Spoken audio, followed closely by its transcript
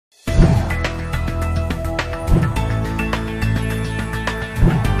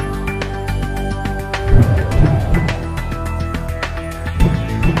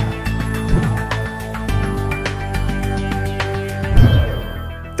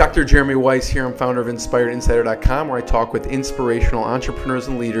Dr. Jeremy Weisz here. I'm founder of InspiredInsider.com, where I talk with inspirational entrepreneurs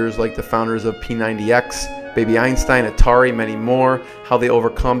and leaders like the founders of P90 X, Baby Einstein, Atari, many more, how they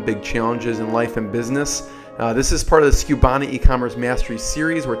overcome big challenges in life and business. This is part of the Skubana e-commerce mastery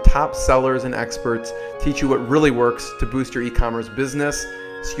series, where top sellers and experts teach you what really works to boost your e-commerce business.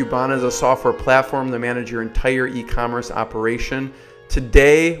 Skubana is a software platform to manage your entire e-commerce operation.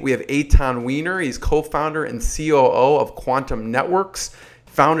 Today, we have Eytan Wiener. He's co-founder and COO of Quantum Networks.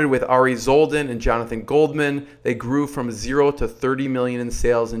 Founded with Ari Zoldan and Jonathan Goldman, they grew from 0 to 30 million in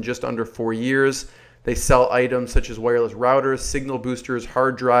sales in just under 4 years. They sell items such as wireless routers, signal boosters,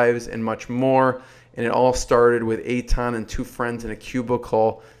 hard drives, and much more. And it all started with Eytan and two friends in a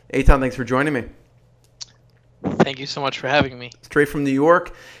cubicle. Eytan, thanks for joining me. Thank you so much for having me. Straight from New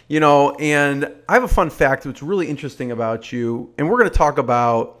York, and I have a fun fact that's really interesting about you. And we're going to talk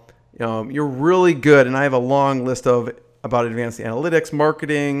about, you're really good. And I have a long list about advanced analytics,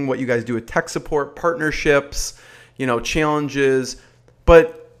 marketing, what you guys do with tech support, partnerships, challenges.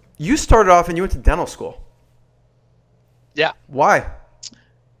 But you started off and you went to dental school. Yeah. Why?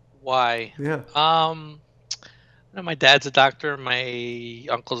 Yeah. My dad's a doctor. My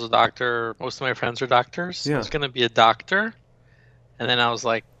uncle's a doctor. Most of my friends are doctors. Yeah. I was going to be a doctor. And then I was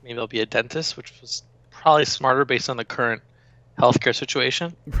like, maybe I'll be a dentist, which was probably smarter based on the current healthcare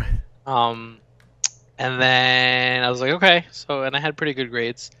situation. Right. And then I was like, okay. And I had pretty good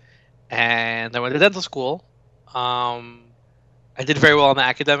grades. And I went to dental school. I did very well on the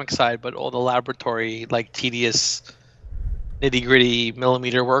academic side, but all the laboratory, tedious, nitty-gritty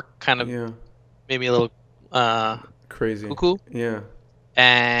millimeter work kind of made me a little crazy. Cuckoo. Yeah.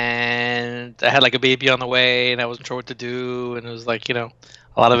 And I had a baby on the way, and I wasn't sure what to do, and it was a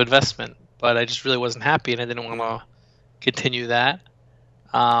lot of investment. But I just really wasn't happy, and I didn't want to continue that.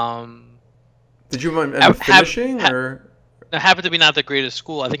 Did you end up finishing, or? It happened to be not the greatest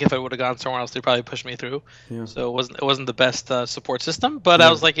school. I think if I would have gone somewhere else, they'd probably push me through. Yeah. So it wasn't the best support system. But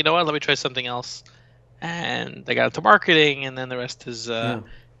I was like, you know what? Let me try something else. And I got into marketing, and then the rest is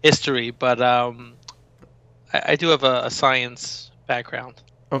history. But I do have a science background.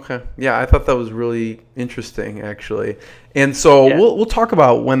 Okay. Yeah, I thought that was really interesting, actually. And so we'll talk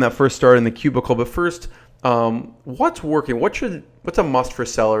about when that first started in the cubicle. But first, what's working? What's a must for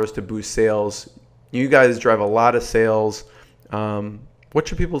sellers to boost sales? You guys drive a lot of sales. What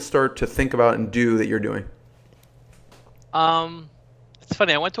should people start to think about and do that you're doing? It's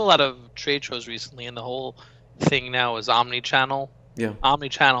funny. I went to a lot of trade shows recently, and the whole thing now is omni-channel. Yeah.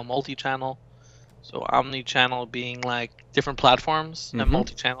 Omni-channel, multi-channel. So omni-channel being different platforms, and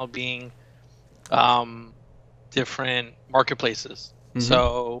multi-channel being different marketplaces.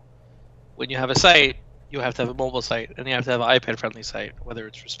 So when you have a site, you have to have a mobile site, and you have to have an iPad-friendly site, whether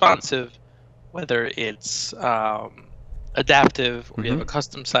it's responsive, whether it's adaptive, or you have a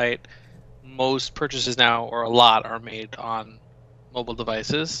custom site. Most purchases now, or a lot, are made on mobile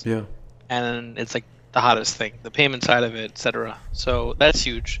devices. Yeah. And it's the hottest thing, the payment side of it, etc. So that's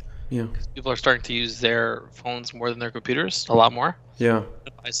huge. Yeah. People are starting to use their phones more than their computers, a lot more. Yeah.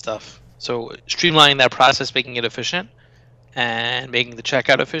 To buy stuff. So streamlining that process, making it efficient, and making the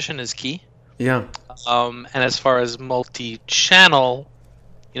checkout efficient is key. Yeah. And as far as multi-channel,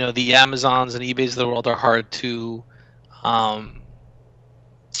 the Amazons and eBays of the world are hard to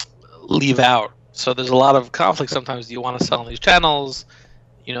leave out. So there's a lot of conflict sometimes. Do you want to sell on these channels?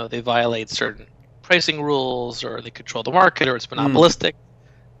 They violate certain pricing rules, or they control the market, or it's monopolistic.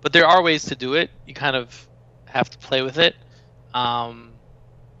 But there are ways to do it. You kind of have to play with it.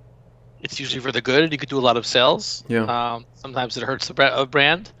 It's usually for the good. You could do a lot of sales. Yeah. Sometimes it hurts a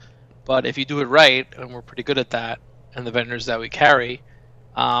brand. But if you do it right, and we're pretty good at that, and the vendors that we carry,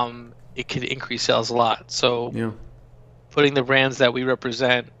 it could increase sales a lot. So putting the brands that we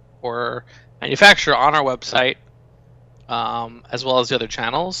represent or manufacture on our website, as well as the other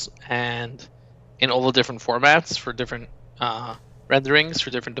channels, and in all the different formats for different renderings for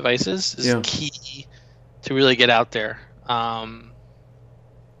different devices, is key to really get out there.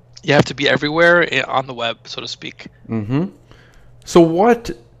 You have to be everywhere on the web, so to speak. So what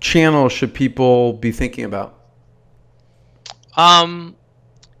channel should people be thinking about? Our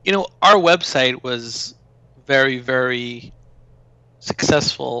website was very, very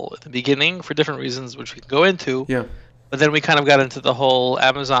successful at the beginning for different reasons, which we can go into. Yeah. But then we kind of got into the whole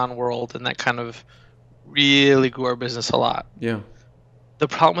Amazon world, and that kind of really grew our business a lot. Yeah. The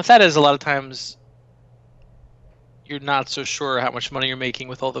problem with that is a lot of times you're not so sure how much money you're making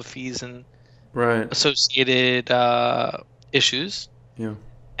with all the fees and associated issues. Yeah.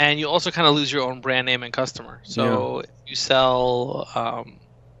 And you also kind of lose your own brand name and customer. So if you sell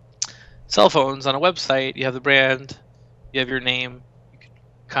cell phones on a website, you have the brand, you have your name, you can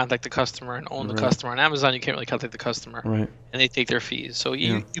contact the customer and own the customer. On Amazon, you can't really contact the customer, right? And they take their fees. So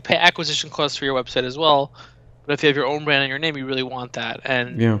you pay acquisition costs for your website as well. But if you have your own brand and your name, you really want that.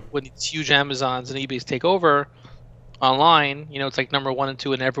 And when these huge Amazons and eBays take over online, it's like number 1 and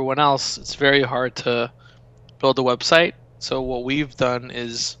 2 and everyone else, it's very hard to build a website. So what we've done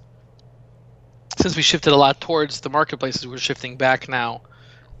is, since we shifted a lot towards the marketplaces, we're shifting back now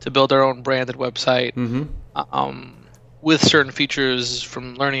to build our own branded website with certain features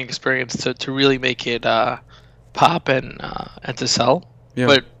from learning experience to really make it pop and to sell.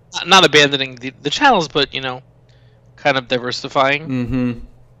 But not abandoning the channels, but kind of diversifying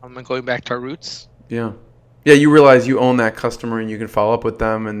and going back to our roots. Yeah, you realize you own that customer and you can follow up with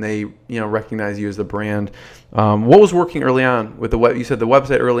them, and they recognize you as the brand. What was working early on with the web? You said the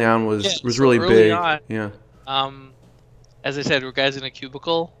website early on was really big. As I said, we're guys in a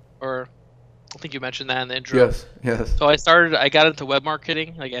cubicle, or I think you mentioned that in the intro. Yes. So I got into web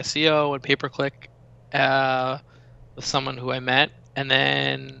marketing, like SEO and pay-per-click, with someone who I met, and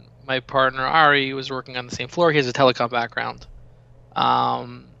then my partner Ari was working on the same floor. He has a telecom background,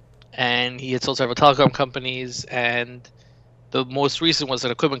 and he had sold several telecom companies, and the most recent was an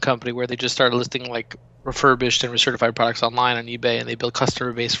equipment company where they just started listing like refurbished and recertified products online on eBay, and they built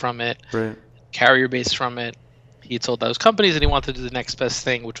customer base from it, carrier base from it. He had sold those companies, and he wanted to do the next best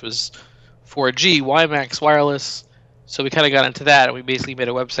thing, which was 4G, WiMAX, wireless. So we kind of got into that, and we basically made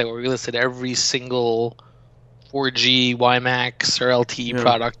a website where we listed every single 4G, WiMAX, or LTE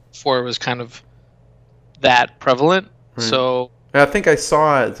product before it was kind of that prevalent. So I think I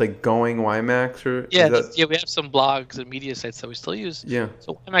saw it. It's like Going WiMAX, or we have some blogs and media sites that we still use.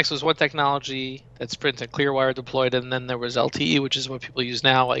 So WiMAX was one technology that Sprint and Clearwire deployed, and then there was LTE, which is what people use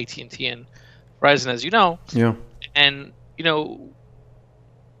now, AT&T and Verizon, as you know. And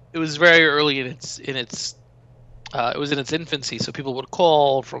it was very early in its it was in its infancy, so people would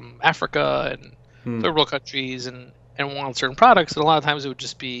call from Africa and third world countries and want certain products, and a lot of times it would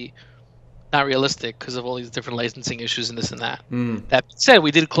just be not realistic because of all these different licensing issues and this and that. That being said,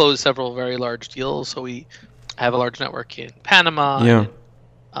 we did close several very large deals, so we have a large network in Panama,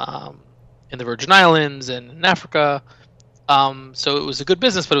 and, in the Virgin Islands, and in Africa. So it was a good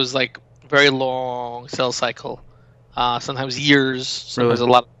business, but it was like very long sales cycle, sometimes years, sometimes a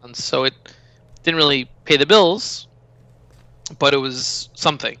lot of months. So it didn't really pay the bills, but it was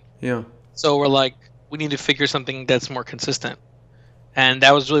something. So we're like, we need to figure something that's more consistent. And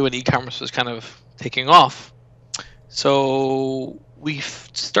that was really when e-commerce was kind of taking off. So we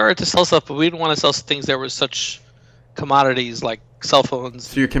started to sell stuff, but we didn't want to sell things that were such commodities like cell phones.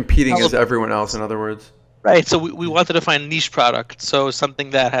 So you're competing as everyone else, in other words. Right. So we wanted to find a niche product. So something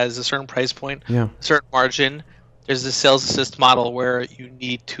that has a certain price point, a certain margin. There's a sales assist model where you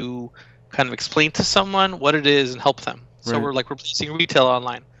need to kind of explain to someone what it is and help them. So we're like replacing retail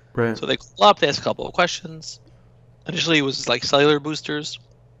online. So they call up, they ask a couple of questions. Initially, it was like cellular boosters.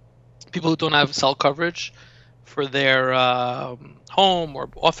 People who don't have cell coverage for their home or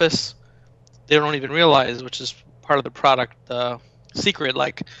office, they don't even realize, which is part of the product secret.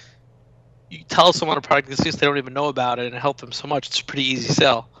 Like, you tell someone a product exists, they don't even know about it, and help them so much. It's a pretty easy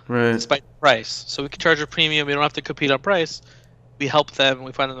sell, despite the price. So we can charge a premium. We don't have to compete on price. We help them, and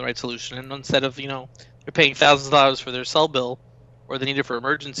we find them the right solution. And instead of, they're paying thousands of dollars for their cell bill, or they need it for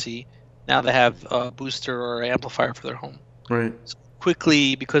emergency, now they have a booster or amplifier for their home. So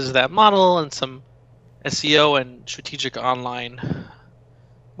quickly, because of that model and some SEO and strategic online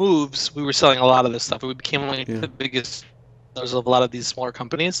moves, we were selling a lot of this stuff. We became like the biggest sellers of a lot of these smaller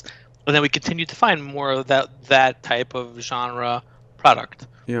companies. And then we continued to find more of that type of genre product.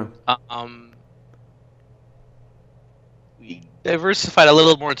 We diversified a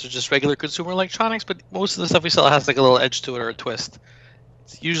little more into just regular consumer electronics, but most of the stuff we sell has like a little edge to it or a twist.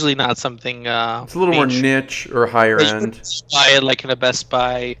 It's usually not something. It's a little more niche or higher end. Buy it like in a Best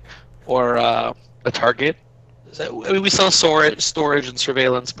Buy or a Target. We sell storage and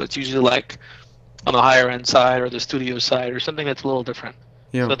surveillance, but it's usually like on the higher end side or the studio side or something that's a little different.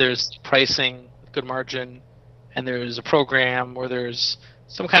 So there's pricing, good margin, and there's a program or there's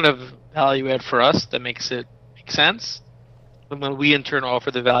some kind of value add for us that makes it make sense. And when we in turn offer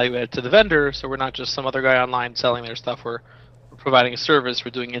the value add to the vendor, so we're not just some other guy online selling their stuff. We're providing a service.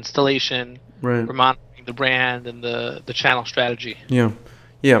 We're doing installation. We're monitoring the brand and the channel strategy.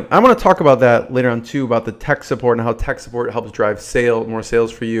 I want to talk about that later on too, about the tech support and how tech support helps drive more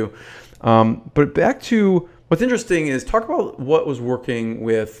sales for you. But back to what's interesting is talk about what was working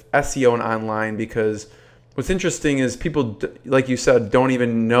with SEO and online, because what's interesting is people, like you said, don't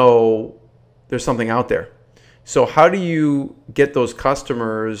even know there's something out there. So how do you get those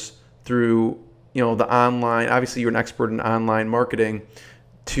customers through the online? Obviously, you're an expert in online marketing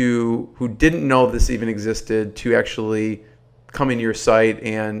who didn't know this even existed to actually coming to your site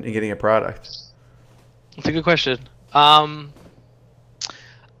and getting a product? That's a good question. I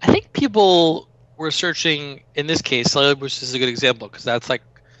think people were searching, in this case, cellular boost is a good example because that's like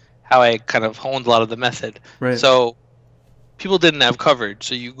how I kind of honed a lot of the method. Right. So people didn't have coverage.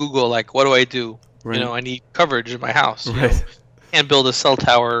 So you Google, like, what do I do? Right. I need coverage in my house. Right. You can't build a cell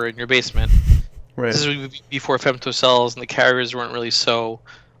tower in your basement. Right. This is before femtocells, and the carriers weren't really so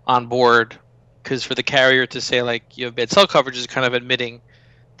on board, because for the carrier to say, like, you have bad cell coverage is kind of admitting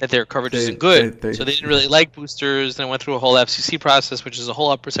that their coverage isn't good. So they didn't really like boosters. Then went through a whole FCC process, which is a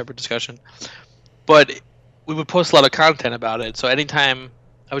whole separate discussion. But we would post a lot of content about it. So anytime,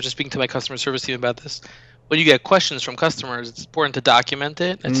 I was just speaking to my customer service team about this, when you get questions from customers, it's important to document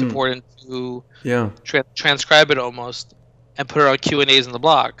it. It's important to transcribe it almost and put it on Q&As in the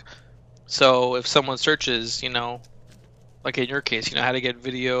blog. So if someone searches, like in your case, how to get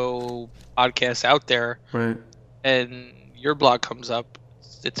video podcasts out there, right, and your blog comes up,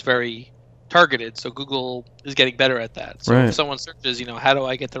 it's very targeted. So Google is getting better at that. So if someone searches, how do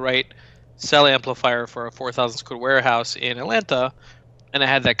I get the right cell amplifier for a 4,000 square warehouse in Atlanta, and I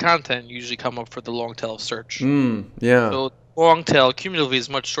had that content, you usually come up for the long tail of search. So long tail cumulatively is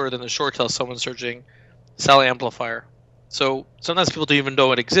much shorter than the short tail. Someone searching cell amplifier. So sometimes people don't even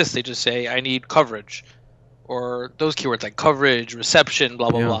know it exists. They just say, I need coverage, or those keywords like coverage, reception, blah,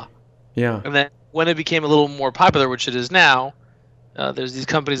 blah, blah. Yeah. And then when it became a little more popular, which it is now, there's these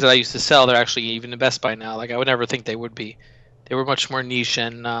companies that I used to sell. They're actually even in Best Buy now. Like, I would never think they would be. They were much more niche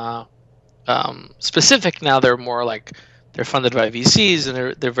and specific. Now they're more like, they're funded by VCs,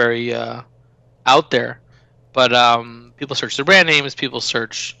 and they're very out there. But people search their brand names, people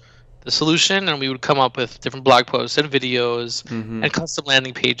search the solution, and we would come up with different blog posts and videos and custom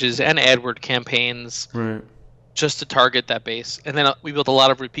landing pages and AdWord campaigns just to target that base. And then we built a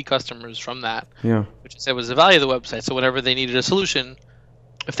lot of repeat customers from that, which I said was the value of the website. So whenever they needed a solution,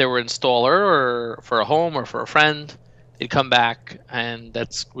 if they were an installer or for a home or for a friend, they'd come back, and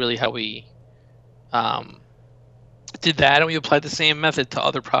that's really how we did that, and we applied the same method to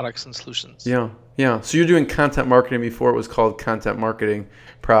other products and solutions. Yeah. So you're doing content marketing before it was called content marketing,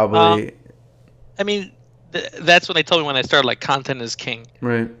 probably. I mean, that's when they told me when I started, like, content is king.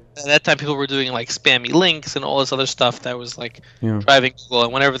 Right. At that time, people were doing, like, spammy links and all this other stuff that was, like, driving Google.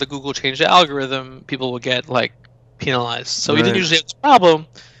 And whenever the Google changed the algorithm, people would get, like, penalized. So we didn't usually have this problem.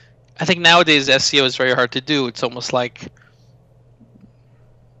 I think nowadays SEO is very hard to do. It's almost like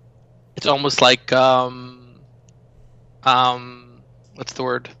what's the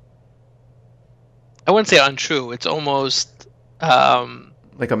word? I wouldn't say untrue. It's almost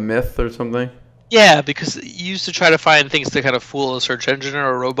like a myth or something. Yeah, because you used to try to find things to kind of fool a search engine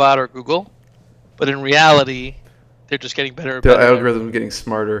or a robot or Google, but in reality, they're just getting better. The algorithm is getting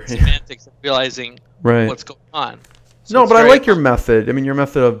smarter. Semantics and realizing what's going on. So no, but I like your method. I mean, your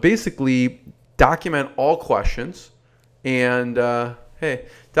method of basically document all questions and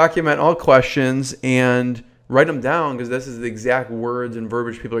document all questions and write them down, because this is the exact words and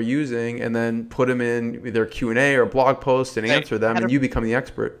verbiage people are using, and then put them in either Q&A or blog post and answer them, and you become the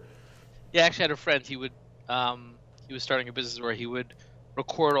expert. Yeah, I actually had a friend. He was starting a business where he would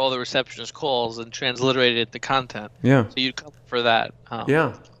record all the receptionist calls and transliterate it to content. Yeah. So you'd come for that.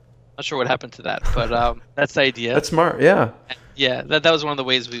 Yeah. Not sure what happened to that, but that's the idea. That's smart. Yeah. Yeah, that was one of the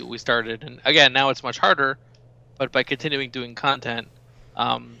ways we started. And again, now it's much harder, but by continuing doing content,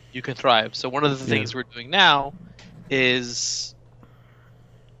 you can thrive. So one of the things we're doing now is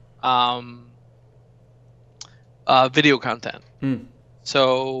video content.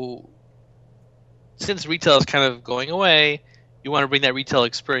 So since retail is kind of going away, you want to bring that retail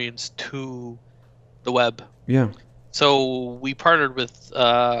experience to the web. Yeah. So we partnered with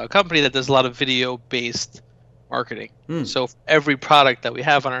a company that does a lot of video-based marketing. So for every product that we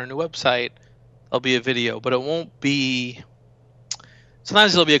have on our new website, there'll be a video, but it won't be...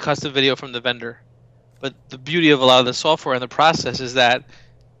 Sometimes it'll be a custom video from the vendor. But the beauty of a lot of the software and the process is that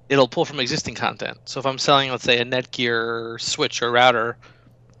it'll pull from existing content. So if I'm selling, let's say, a Netgear switch or router,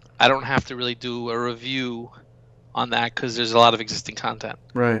 I don't have to really do a review on that because there's a lot of existing content.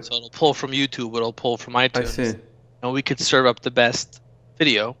 Right. So it'll pull from YouTube, it'll pull from iTunes. I see. And we could serve up the best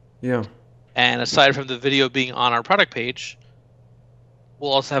video. Yeah. And aside from the video being on our product page,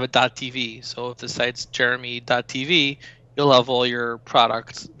 we'll also have a .tv. So if the site's jeremy.tv, you'll have all your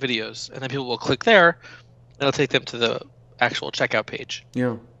product videos, and then people will click there, and it'll take them to the actual checkout page.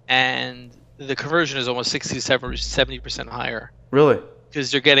 Yeah. And the conversion is almost 70% higher. Really? Because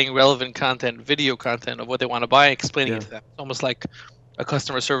they're getting relevant content, video content of what they want to buy, explaining it to them. It's almost like a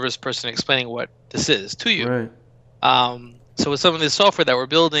customer service person explaining what this is to you. Right. So with some of the software that we're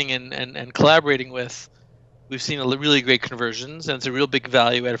building and collaborating with, we've seen really great conversions, and it's a real big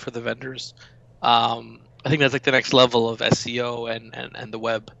value add for the vendors. I think that's like the next level of SEO and the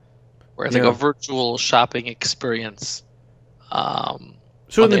web, where it's like a virtual shopping experience.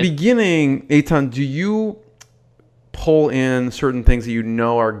 So in the beginning, Eytan, do you pull in certain things that you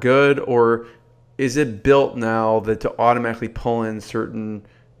know are good, or is it built now that to automatically pull in certain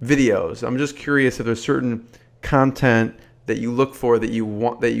videos? I'm just curious if there's certain content that you look for that you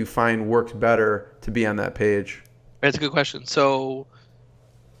want, that you find works better to be on that page. That's a good question. So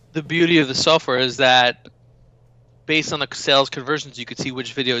the beauty of the software is that based on the sales conversions, you could see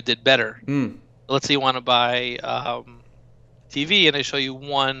which video did better. Let's say you want to buy TV, and I show you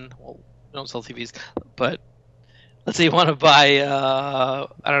one. Well, we don't sell TVs, but let's say you want to buy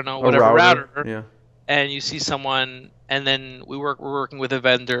I don't know, whatever router, and you see someone, and then we're working with a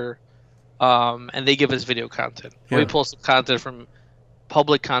vendor, and they give us video content. We pull some content from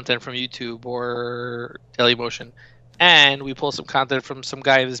public content from YouTube or Dailymotion, and we pull some content from some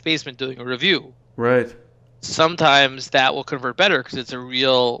guy in his basement doing a review. Right. Sometimes that will convert better because it's a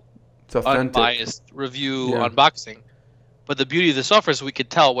real, unbiased review unboxing. But the beauty of the software is we could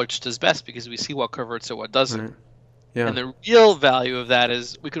tell which does best because we see what converts and what doesn't. Right. Yeah. And the real value of that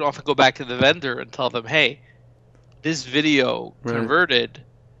is we could often go back to the vendor and tell them, hey, this video converted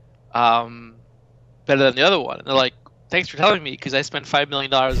better than the other one. And they're like, thanks for telling me because I spent $5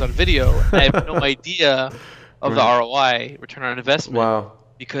 million on video and I have no idea of the ROI, return on investment. Wow.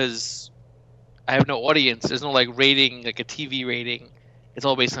 Because I have no audience. There's no like rating, like a TV rating. It's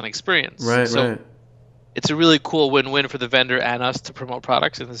all based on experience. Right, so it's a really cool win-win for the vendor and us to promote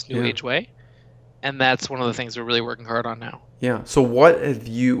products in this new age way. And that's one of the things we're really working hard on now. Yeah. So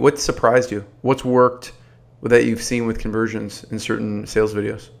what surprised you? What's worked that you've seen with conversions in certain sales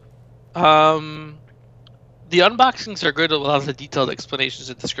videos? The unboxings are good with a lot of the detailed explanations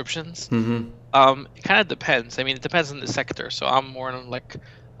and descriptions. It kind of depends. I mean, it depends on the sector. So I'm more on like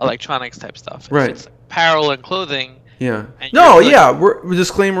electronics type stuff. If it's like apparel and clothing. Yeah. The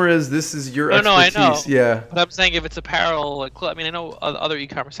disclaimer is this is your expertise. No, I know. Yeah. But I'm saying if it's apparel and clothing, I mean, I know other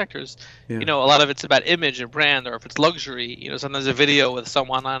e-commerce sectors, you know, a lot of it's about image and brand, or if it's luxury, you know, sometimes a video with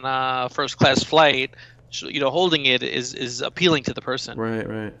someone on a first-class flight, you know, holding it is appealing to the person.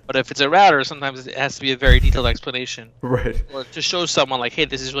 Right. But if it's a router, sometimes it has to be a very detailed explanation. Right. Or to show someone like, hey,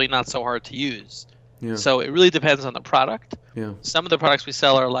 this is really not so hard to use. Yeah. So it really depends on the product. Yeah. Some of the products we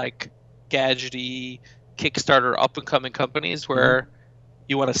sell are like gadgety, Kickstarter, up-and-coming companies where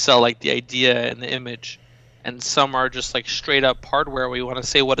you want to sell like the idea and the image. And some are just like straight-up hardware where you want to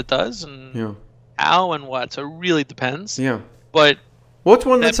say what it does and how and what. So it really depends. Yeah. But what's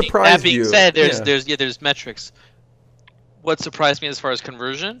one that surprised you? That being said, there's metrics. What surprised me as far as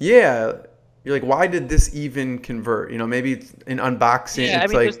conversion? Yeah. You're like, why did this even convert? You know, maybe it's an unboxing. Yeah,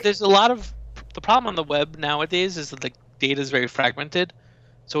 it's I mean, like... there's a lot of... The problem on the web nowadays is that the data is very fragmented.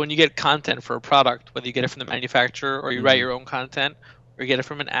 So when you get content for a product, whether you get it from the manufacturer or you write your own content, or you get it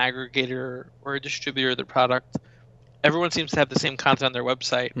from an aggregator or a distributor of the product, everyone seems to have the same content on their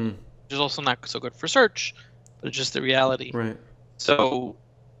website, which is also not so good for search, but it's just the reality. Right. So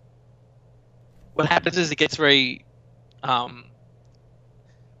what happens is it gets very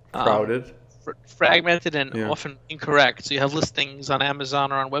crowded, fragmented, and often incorrect. So you have listings on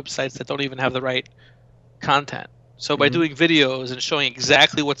Amazon or on websites that don't even have the right content. So by doing videos and showing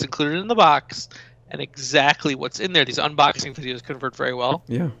exactly what's included in the box and exactly what's in there, these unboxing videos convert very well.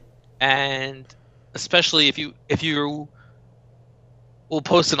 Yeah. And especially if you will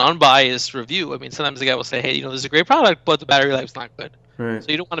post an unbiased review. I mean, sometimes the guy will say, hey, you know, this is a great product, but the battery life's not good. Right. So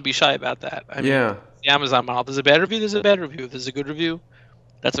you don't want to be shy about that. I mean, the Amazon model, there's a bad review, there's a bad review. If there's a good review,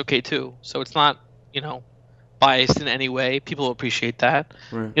 that's okay too. So it's not, you know, biased in any way. People appreciate that.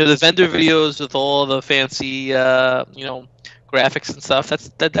 Right. You know, the vendor videos with all the fancy, you know, graphics and stuff.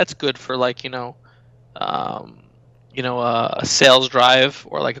 That's good for like, a sales drive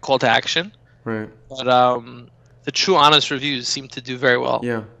or like a call to action. Right. But the true, honest reviews seem to do very well.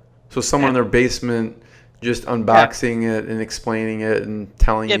 Yeah. So someone in their basement just unboxing it and explaining it and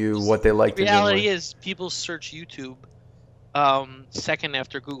telling you what they like to do. The reality is, people search YouTube. Second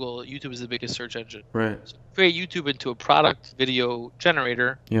after Google, YouTube is the biggest search engine. Right. So create YouTube into a product video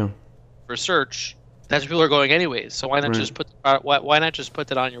generator. For search. That's where people are going anyways. So why not just put why not just put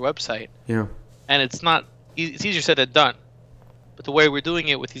that on your website? Yeah. And it's not it's easier said than done. But the way we're doing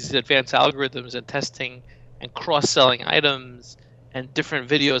it with these advanced algorithms and testing and cross-selling items and different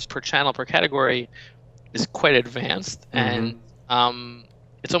videos per channel per category is quite advanced, and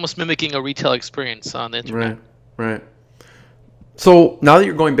it's almost mimicking a retail experience on the internet. Right. So now that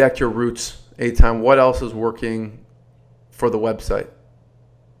you're going back to your roots, Eytan, what else is working for the website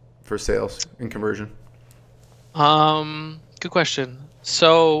for sales and conversion? Good question.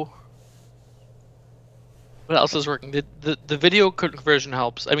 So what else is working? The video conversion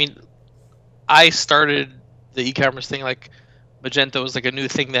helps. I mean, I started the e-commerce thing, like Magento was like a new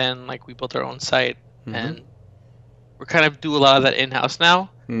thing then. Like we built our own site, and we're kind of do a lot of that in-house now.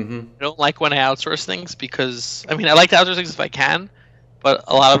 I don't like when I outsource things because, I mean, I like to outsource things if I can, but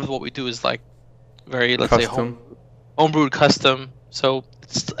a lot of what we do is like very, let's say, homebrewed custom. So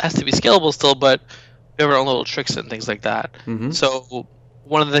it has to be scalable still, but we have our own little tricks and things like that. So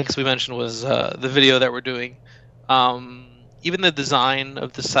one of the things we mentioned was the video that we're doing. Even the design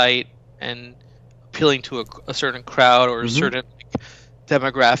of the site and appealing to a certain crowd or a certain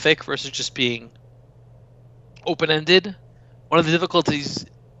demographic versus just being open-ended. One of the difficulties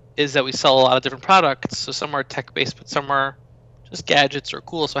is that we sell a lot of different products. So some are tech-based, but some are just gadgets or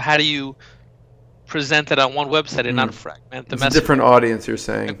cool. So how do you present it on one website and not fragment the message? It's a different audience, you're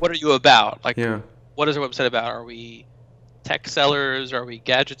saying. Like, what are you about? Like, what is our website about? Are we tech sellers? Are we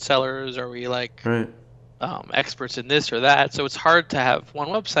gadget sellers? Are we like experts in this or that? So it's hard to have one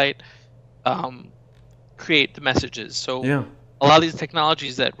website create the messages. So a lot of these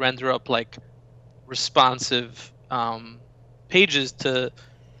technologies that render up like responsive pages to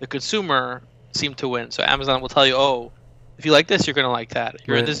the consumer seem to win. So Amazon will tell you, oh, if you like this, you're going to like that. If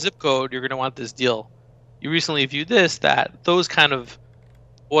you're in this zip code, you're going to want this deal. You recently viewed this, that. Those kind of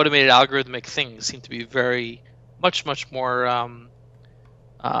automated algorithmic things seem to be very much more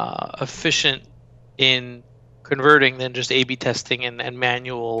efficient in converting than just A/B testing and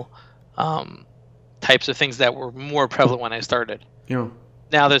manual types of things that were more prevalent when I started.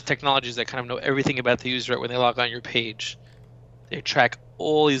 Now there's technologies that kind of know everything about the user when they log on your page. They track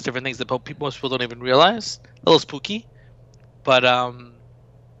all these different things that most people don't even realize. A little spooky, but and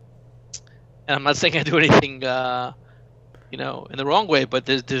I'm not saying I do anything in the wrong way, but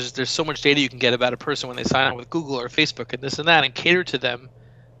there's so much data you can get about a person when they sign on with Google or Facebook and this and that, and cater to them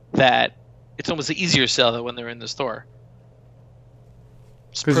that it's almost an easier sell than when they're in the store.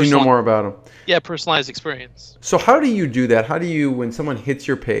 Because you know more about them. Yeah, personalized experience. So how do you do that? How do you, when someone hits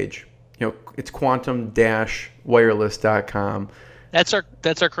your page, it's quantum-wireless.com. That's our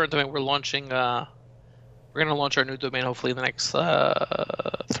current domain. We're launching. We're going to launch our new domain hopefully in the next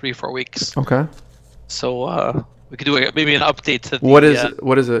 3-4 weeks. Okay. So we could do maybe an update to the. What is it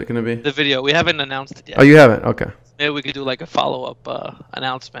going to be? The video. We haven't announced it yet. Oh, you haven't? Okay. Maybe we could do like a follow-up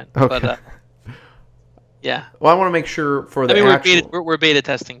announcement. Okay. But, yeah. Well, I want to make sure for the we're beta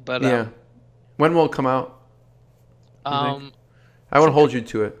testing, but when will it come out? I want to hold you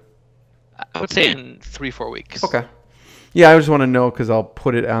to it. I would say in 3-4 weeks. Okay. Yeah, I just want to know because I'll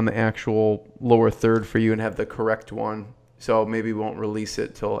put it on the actual lower third for you and have the correct one. So maybe we won't release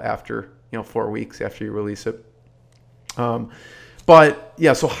it till after 4 weeks after you release it. But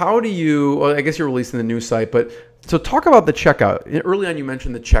yeah, so how do you? Well, I guess you're releasing the new site, but. So talk about the checkout. Early on, you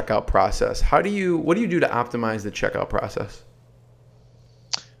mentioned the checkout process. What do you do to optimize the checkout process?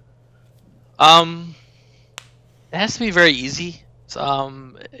 It has to be very easy.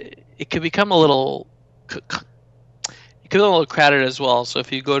 It could become a little crowded as well. So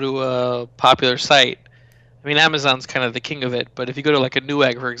if you go to a popular site, I mean, Amazon's kind of the king of it. But if you go to like a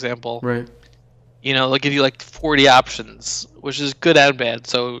Newegg, for example, right? They'll give you like 40 options, which is good and bad.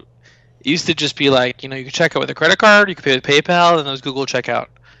 So it used to just be like, you could check out with a credit card, you could pay with PayPal, and there's Google Checkout.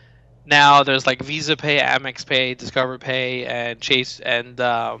 Now there's like Visa Pay, Amex Pay, Discover Pay, and Chase and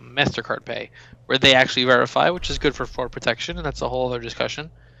MasterCard Pay, where they actually verify, which is good for fraud protection, and that's a whole other discussion.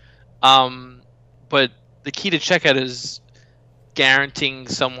 But the key to checkout is guaranteeing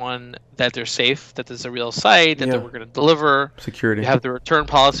someone that they're safe, that there's a real site, that we're going to deliver. Security. You have the return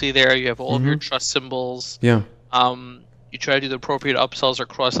policy there. You have all of your trust symbols. Yeah. You try to do the appropriate upsells or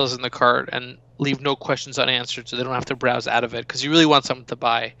cross-sells in the cart and leave no questions unanswered so they don't have to browse out of it because you really want someone to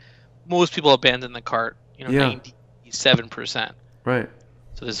buy. Most people abandon the cart, 97%. Right.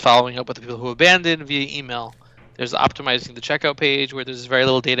 So there's following up with the people who abandoned via email. There's optimizing the checkout page where there's very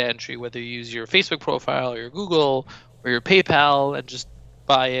little data entry, whether you use your Facebook profile or your Google or your PayPal and just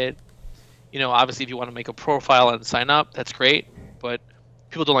buy it. Obviously if you want to make a profile and sign up, that's great. But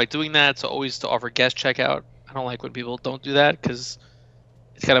people don't like doing that, so always to offer guest checkout. I don't like when people don't do that because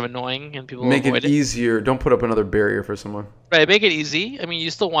it's kind of annoying and people make avoid it easier. Don't put up another barrier for someone. Right, make it easy. I mean, you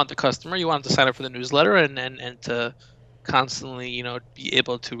still want the customer. You want them to sign up for the newsletter and to constantly, be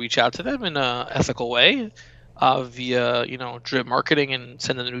able to reach out to them in a ethical way via, drip marketing and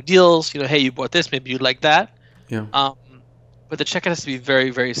send them new deals. Hey, you bought this, maybe you'd like that. Yeah. But the checkout has to be very,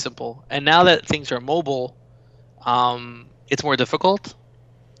 very simple. And now that things are mobile, it's more difficult.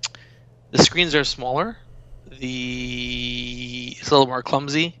 The screens are smaller. it's a little more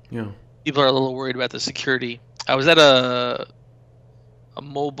clumsy. Yeah. People are a little worried about the security. I was at a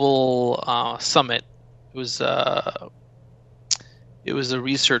mobile summit. It was a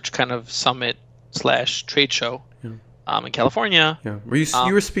research kind of summit / trade show in California. Yeah.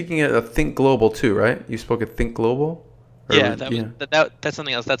 You were speaking at a Think Global too, right? You spoke at Think Global? Yeah, that's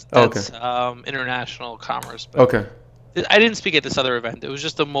something else. That's international commerce. But okay. I didn't speak at this other event. It was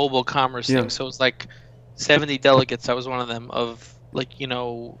just a mobile commerce thing. So it was like 70 delegates. I was one of them, of like,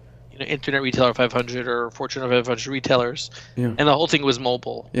 Internet Retailer 500 or Fortune 500 retailers. Yeah. And the whole thing was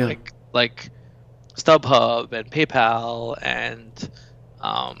mobile. Yeah. Like StubHub and PayPal and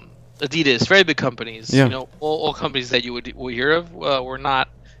Adidas, very big companies. Yeah. All companies that you would hear of were not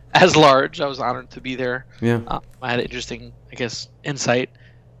as large. I was honored to be there. Yeah. I had an interesting, I guess, insight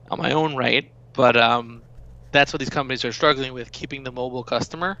on my own right. But that's what these companies are struggling with, keeping the mobile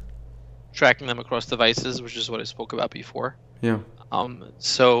customer, tracking them across devices, which is what I spoke about before. Yeah.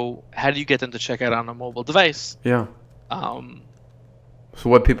 So how do you get them to check out on a mobile device? Yeah. So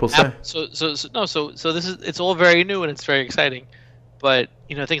what people say? So it's all very new and it's very exciting. But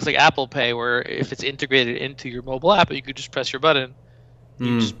things like Apple Pay, where if it's integrated into your mobile app, you could just press your button,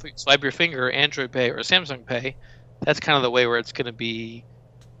 you just swipe your finger, Android Pay or Samsung Pay. That's kind of the way where it's going to be,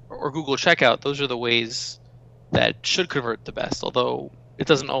 or Google Checkout. Those are the ways that should convert the best, although it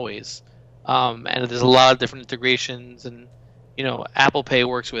doesn't always. And there's a lot of different integrations, and Apple Pay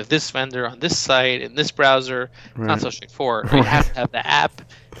works with this vendor on this site in this browser. It's not so straightforward. You have to have the app,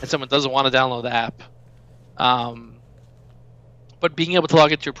 and someone doesn't want to download the app. But being able to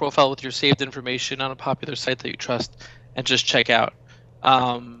log into your profile with your saved information on a popular site that you trust and just check out.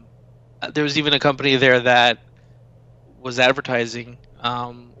 There was even a company there that was advertising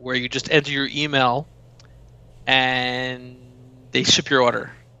where you just enter your email and they ship your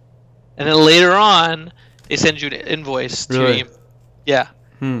order. And then later on, they send you an invoice to your email. Yeah.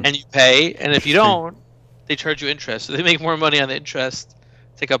 And you pay. And if you don't, they charge you interest. So they make more money on the interest.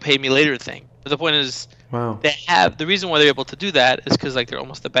 It's like a pay me later thing. But the point is, the reason why they're able to do that is because they're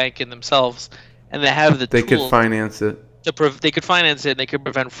almost a bank in themselves, and they have the tools. They could finance it. They could finance it, and they could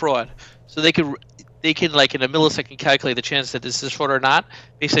prevent fraud. So they can like in a millisecond calculate the chance that this is fraud or not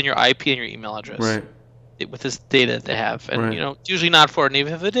based on your IP and your email address. Right. With this data that they have, and it's usually not fraud, and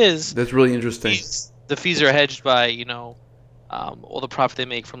even if it is, that's really interesting. The fees are hedged by all the profit they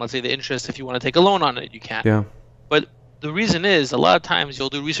make from, let's say, the interest. If you want to take a loan on it, you can. Yeah. But the reason is, a lot of times you'll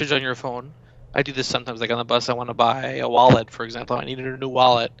do research on your phone. I do this sometimes, like on the bus. I want to buy a wallet, for example. I needed a new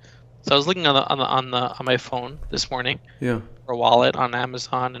wallet, so I was looking on my phone this morning. Yeah. For a wallet on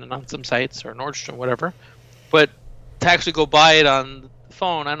Amazon and on some sites or Nordstrom, whatever. But to actually go buy it on the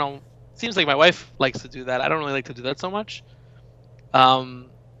phone, I don't. It seems like my wife likes to do that. I don't really like to do that so much.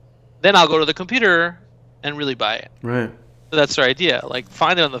 Then I'll go to the computer and really buy it. Right. So that's their idea. Like,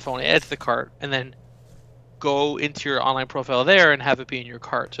 find it on the phone, add it to the cart, and then go into your online profile there and have it be in your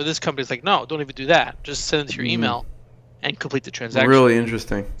cart. So this company's like, no, don't even do that. Just send it to your email and complete the transaction. Really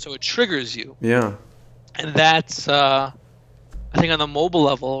interesting. So it triggers you. Yeah. And that's, I think on the mobile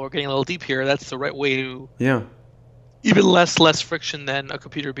level, we're getting a little deep here. That's the right way to. Yeah. Even less friction than a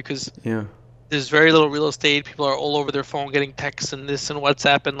computer, because there's very little real estate. People are all over their phone getting texts and this and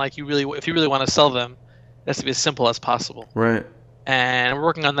WhatsApp, and like if you really want to sell them, it has to be as simple as possible. Right. And we're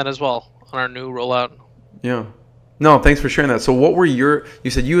working on that as well on our new rollout. Yeah. No, thanks for sharing that. So what were you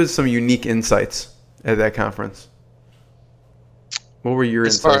said you had some unique insights at that conference. What were your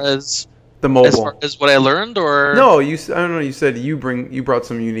insights? As far as the mobile. As far as what I learned, or no, I don't know. You said you brought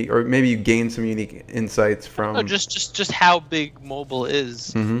some unique, or maybe you gained some unique insights from. No, just how big mobile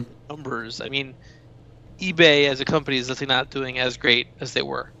is. Numbers. I mean, eBay as a company is definitely not doing as great as they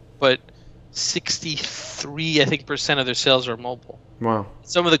were, but 63% of their sales are mobile. Wow.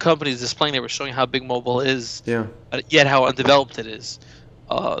 Some of the companies displaying, they were showing how big mobile is, yeah, yet how undeveloped it is.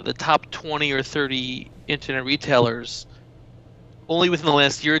 The top 20 or 30 internet retailers only within the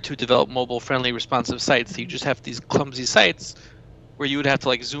last year or two developed mobile-friendly responsive sites. So you just have these clumsy sites where you would have to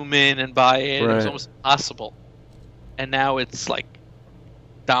like zoom in and buy it. Right. It was almost impossible. And now it's like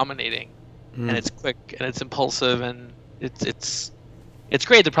dominating, and it's quick and it's impulsive and it's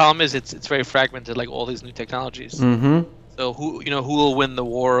great. The problem is it's very fragmented, like all these new technologies. So who will win the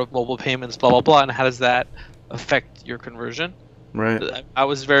war of mobile payments, blah blah blah, and how does that affect your conversion? Right. I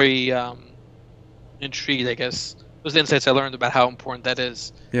was very intrigued, I guess. Those insights I learned about how important that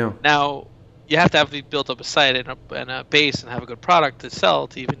is. Yeah. Now you have to build up a site and a base and have a good product to sell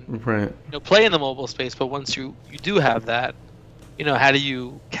to even play in the mobile space. But once you do have that, how do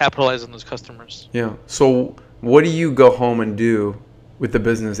you capitalize on those customers? Yeah. So what do you go home and do with the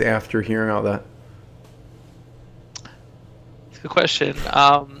business after hearing all that? good question.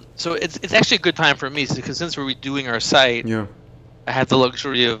 So it's actually a good time for me because since we're redoing our site, I had the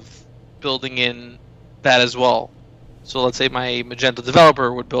luxury of building in that as well. So let's say my Magento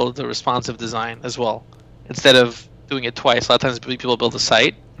developer would build the responsive design as well, instead of doing it twice. A lot of times people build a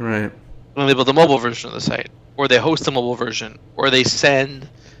site, right? And they build a mobile version of the site, or they host a mobile version, or they send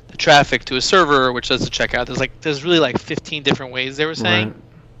the traffic to a server which does the checkout. There's really like 15 different ways they were saying, right.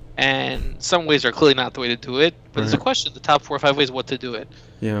 And some ways are clearly not the way to do it. But there's a question: the top 4 or 5 ways what to do it.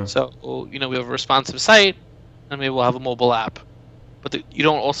 Yeah. So we have a responsive site, and maybe we'll have a mobile app. But you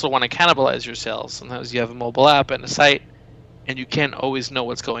don't also want to cannibalize your sales. Sometimes you have a mobile app and a site, and you can't always know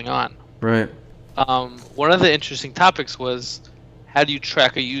what's going on. Right. One of the interesting topics was, how do you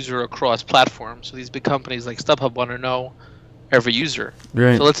track a user across platforms? So these big companies like StubHub want to know every user.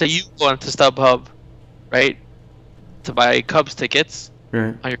 Right. So let's say you go onto StubHub, right, to buy Cubs tickets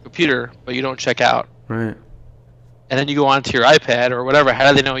on your computer, but you don't check out. Right. And then you go onto your iPad or whatever.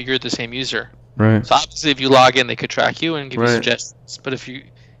 How do they know you're the same user? Right. So obviously, if you log in, they could track you and give you suggestions. But if you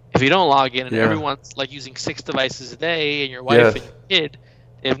don't log in and everyone's like using 6 devices a day, and your wife and your kid,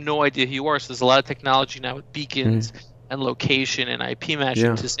 they have no idea who you are. So there's a lot of technology now with beacons and location and IP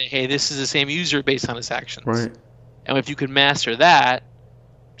matching to say, hey, this is the same user based on his actions. Right. And if you could master that,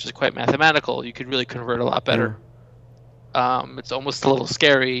 which is quite mathematical, you could really convert a lot better. It's almost a little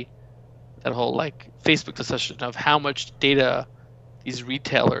scary, that whole like Facebook discussion of how much data these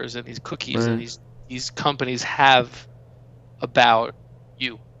retailers and these cookies and these companies have about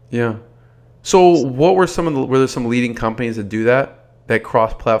you. Yeah. So what were were there some leading companies that do that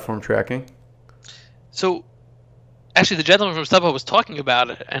cross-platform tracking? So actually the gentleman from StubHub was talking about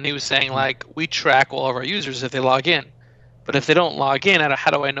it, and he was saying like, we track all of our users if they log in. But if they don't log in,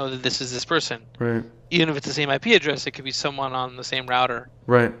 how do I know that this is this person? Right. Even if it's the same IP address, it could be someone on the same router.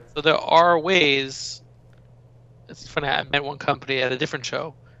 Right. So there are ways. It's funny, I met one company at a different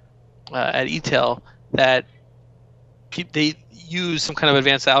show, at Etel, that they use some kind of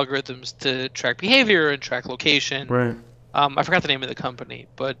advanced algorithms to track behavior and track location. Right. I forgot the name of the company,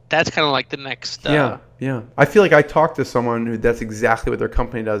 but that's kind of like the next. Yeah. I feel like I talked to someone who that's exactly what their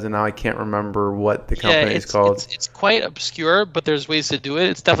company does, and now I can't remember what the company is called. It's quite obscure, but there's ways to do it.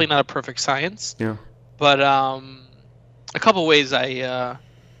 It's definitely not a perfect science. Yeah. But a couple ways I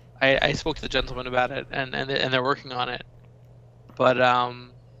spoke to the gentleman about it, and they're working on it. But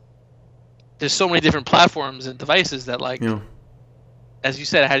there's so many different platforms and devices that, like, as you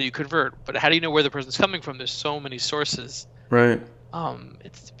said, how do you convert? But how do you know where the person's coming from? There's so many sources. Right.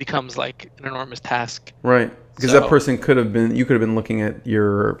 It becomes like an enormous task. Right. Because that person you could have been looking at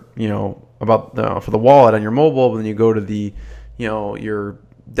your, for the wallet on your mobile, but then you go to the, your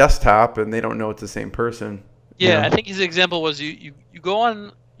desktop and they don't know it's the same person. Yeah, I think his example was you go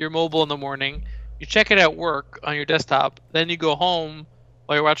on your mobile in the morning, you check it at work on your desktop, then you go home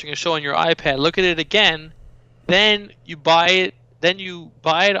while you're watching a show on your iPad, look at it again, then you buy it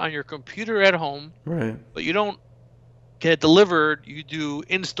on your computer at home. Right. But you don't get it delivered, you do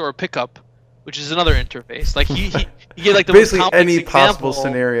in-store pickup, which is another interface. Like he get like the basically most complex any possible example,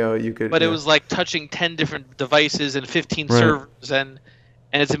 scenario you could. But it was like touching 10 different devices and 15 servers, and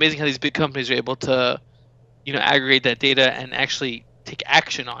it's amazing how these big companies are able to, aggregate that data and actually take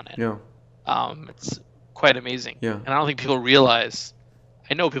action on it. Yeah. It's quite amazing. Yeah. And I don't think people realize.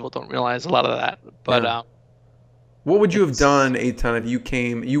 I know people don't realize a lot of that, but. What would you have done, Eytan, if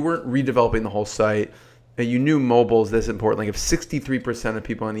you weren't redeveloping the whole site, and you knew mobile is this important? Like if 63% of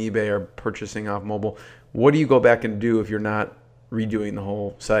people on eBay are purchasing off mobile, what do you go back and do if you're not redoing the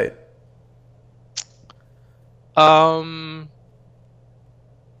whole site?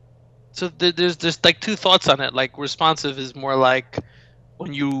 So there's like two thoughts on it. Like responsive is more like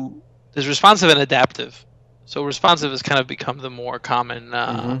there's responsive and adaptive. So responsive has kind of become the more common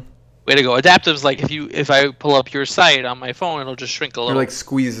way to go. Adaptive is like if I pull up your site on my phone, it'll just shrink a little. Or like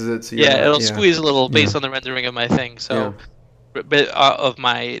squeezes it. So it'll squeeze a little based on the rendering of my thing. So of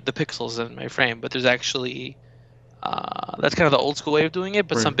the pixels in my frame. But there's actually that's kind of the old school way of doing it.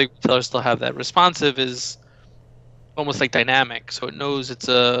 But some big retailers still have that. Responsive is almost like dynamic. So it knows it's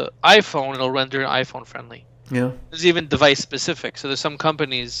a iPhone, it'll render iPhone friendly. Yeah. There's even device specific. So there's some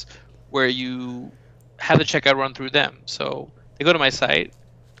companies where you have the checkout run through them. So they go to my site,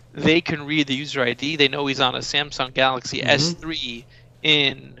 they can read the user ID. They know he's on a Samsung Galaxy S3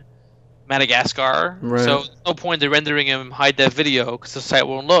 in Madagascar. Right. So there's no point in rendering him high def video because the site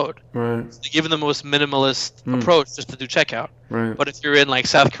won't load. Right. So they give him the most minimalist approach just to do checkout. Right. But if you're in like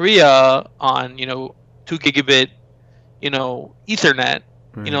South Korea on 2 gigabit Ethernet,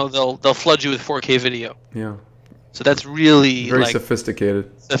 they'll flood you with 4K video. Yeah. So that's really very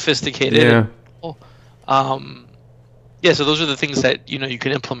sophisticated. Sophisticated. Yeah. Yeah, so those are the things that you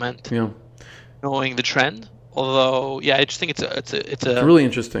can implement. Yeah. Knowing the trend. Although, yeah, I just think it's really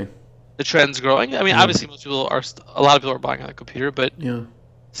interesting. The trend's growing. I mean, obviously, a lot of people are buying on a computer, but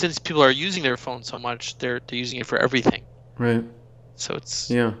since people are using their phone so much, they're using it for everything. Right. So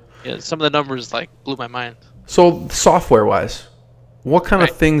it's some of the numbers like blew my mind. So software wise, what kind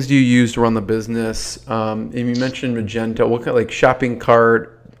of things do you use to run the business? And you mentioned Magento. What kind, like shopping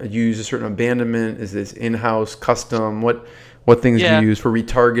cart? You use a certain abandonment? Is this in-house, custom? What things do you use for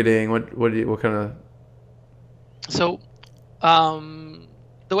retargeting? What kind of? So,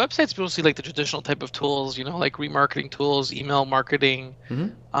 the website's mostly like the traditional type of tools, like remarketing tools, email marketing,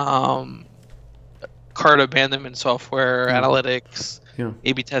 cart abandonment software, analytics,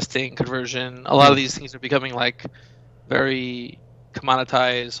 A/B testing, conversion. A lot of these things are becoming like very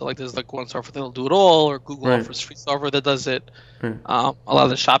commoditized. So like there's like one software that'll do it all, or Google offers free software that does it. A lot of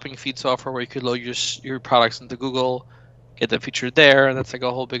the shopping feed software where you could load your products into Google, get them featured there, and that's like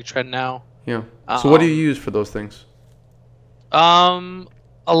a whole big trend now. Yeah. So what do you use for those things?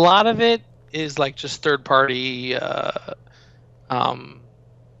 A lot of it is like just third-party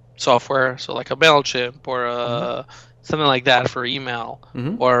software, so like a MailChimp or something like that for email,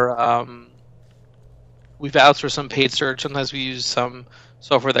 or we've outsourced some paid search. Sometimes we use some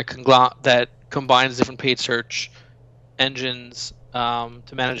software that combines different paid search engines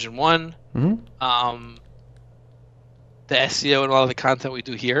to manage in one. The SEO and a lot of the content we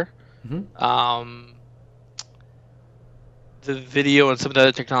do here. The video and some of the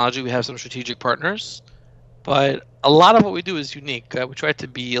other technology, we have some strategic partners, but a lot of what we do is unique. We try to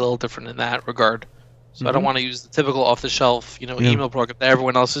be a little different in that regard. So I don't want to use the typical off-the-shelf, email program that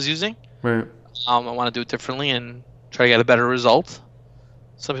everyone else is using. Right. I want to do it differently and try to get a better result.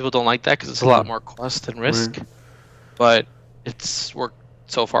 Some people don't like that because it's a lot more cost and risk, but it's worked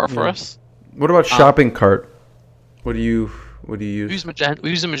so far for us. What about shopping cart? What do you use? We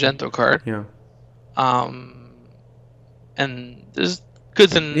use a Magento cart. Yeah. And there's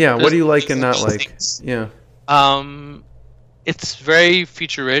goods and what do you like and not like? Things. Yeah. It's very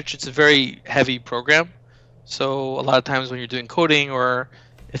feature rich. It's a very heavy program. So a lot of times when you're doing coding or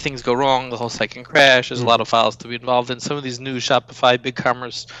if things go wrong, the whole site can crash. There's a lot of files to be involved in. Some of these new Shopify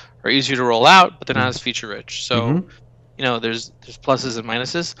BigCommerce are easier to roll out, but they're not as feature rich. So there's pluses and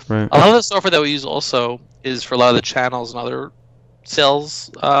minuses. Right. A lot of the software that we use also is for a lot of the channels and other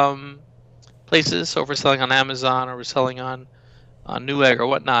sales places. So if we're selling on Amazon or we're selling on Newegg or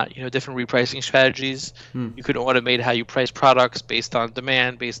whatnot, different repricing strategies. You could automate how you price products based on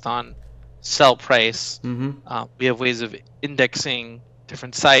demand, based on sell price. We have ways of indexing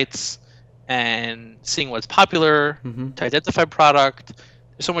different sites and seeing what's popular to identify product.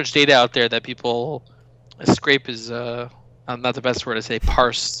 There's so much data out there that people scrape is not the best word to say,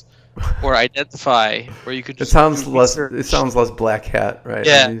 parse or identify, where you could just it sounds less black hat, right?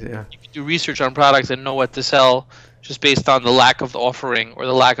 Yeah. You can do research on products and know what to sell just based on the lack of the offering or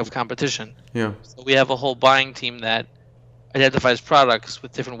the lack of competition. Yeah. So we have a whole buying team that identifies products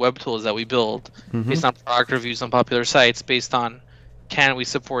with different web tools that we build based on product reviews on popular sites, based on can we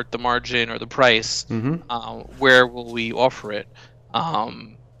support the margin or the price, where will we offer it.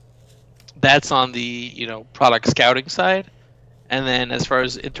 That's on the product scouting side. And then as far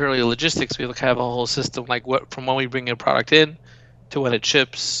as internally logistics, we have a whole system like from when we bring a product in to when it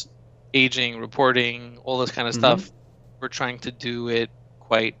ships, aging, reporting, all this kind of stuff. We're trying to do it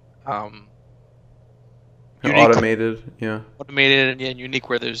quite unique, automated and unique,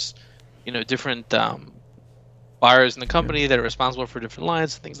 where there's different buyers in the company that are responsible for different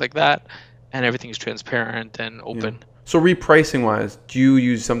lines and things like that, and everything's transparent and open. So repricing wise, do you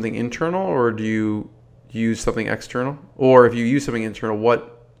use something internal or do you use something external? Or if you use something internal,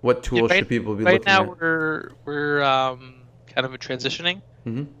 what tools should people be looking at? Right now we're kind of transitioning.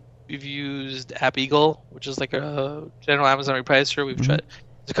 We've used App Eagle, which is like a general Amazon repricer. We've tried.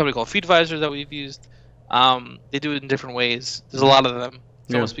 There's a company called FeedVisor that we've used. They do it in different ways. There's a lot of them.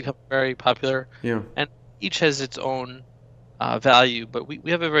 It's almost become very popular. Yeah. And each has its own value, but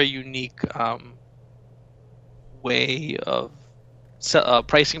we have a very unique way of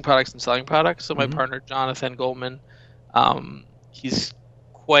pricing products and selling products. So my partner Jonathan Goldman, he's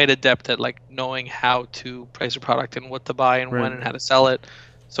quite adept at like knowing how to price a product and what to buy and when and how to sell it.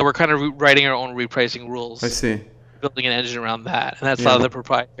 So we're kind of writing our own repricing rules. I see. Building an engine around that, and that's a lot of the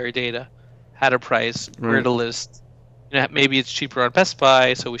proprietary data: how to price, where to list. Maybe it's cheaper on Best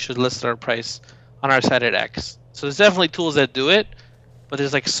Buy, so we should list our price on our site at X. So there's definitely tools that do it, but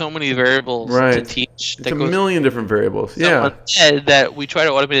there's like so many variables to teach. It's a million different variables. That we try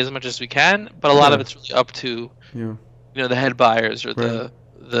to automate as much as we can, but a lot of it's really up to the head buyers or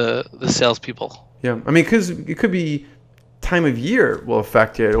the salespeople. Yeah, I mean, because it could be time of year will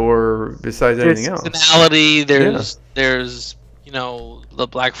affect it, or besides anything else? Seasonality. There's the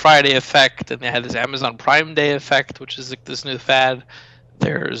Black Friday effect, and they had this Amazon Prime Day effect, which is like this new fad.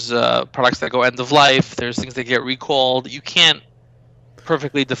 There's products that go end of life. There's things that get recalled. You can't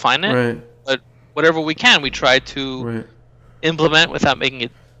perfectly define it, right. but whatever we can, we try to implement without making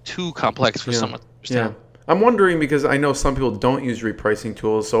it too complex for someone to understand. Yeah. I'm wondering, because I know some people don't use repricing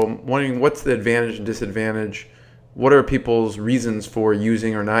tools, so I'm wondering what's the advantage and disadvantage? What are people's reasons for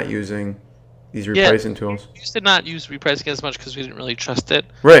using or not using these repricing tools? We used to not use repricing as much because we didn't really trust it.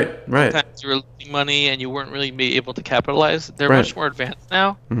 Right. Sometimes you were losing money and you weren't really able to capitalize. They're much more advanced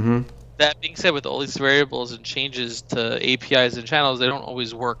now. Mm-hmm. That being said, with all these variables and changes to APIs and channels, they don't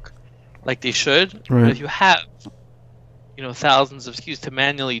always work like they should. Right. But if you have, thousands of SKUs to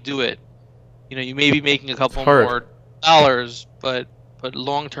manually do it, you may be making a couple more dollars, but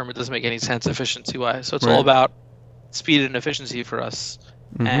long term it doesn't make any sense efficiency-wise. So it's all about speed and efficiency for us.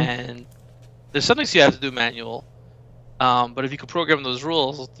 Mm-hmm. And there's some things you have to do manual, but if you can program those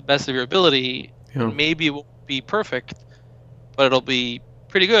rules to the best of your ability, maybe it won't be perfect, but it'll be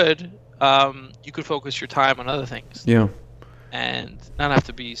pretty good. You could focus your time on other things. Yeah. And not have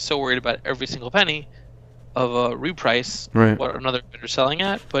to be so worried about every single penny of a reprice, what another vendor's selling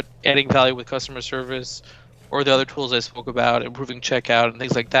at, but adding value with customer service or the other tools I spoke about, improving checkout and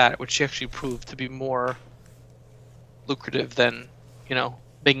things like that, which actually proved to be more lucrative than,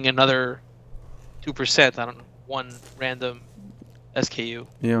 making another 2% on one random SKU.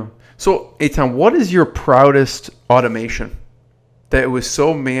 Yeah. So, Eytan, what is your proudest automation? That it was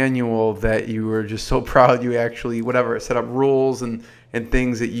so manual that you were just so proud you actually, set up rules and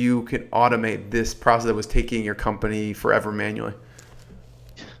things that you could automate this process that was taking your company forever manually?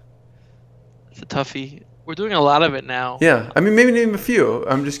 It's a toughie. We're doing a lot of it now. Yeah. I mean, maybe name a few.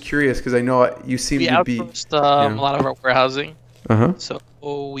 I'm just curious because I know you seem to be... We outsourced a lot of our warehousing. Uh-huh. So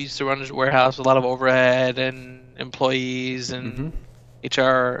we used to run a warehouse with a lot of overhead and employees and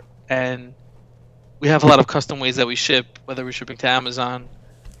HR, and we have a lot of custom ways that we ship, whether we're shipping to Amazon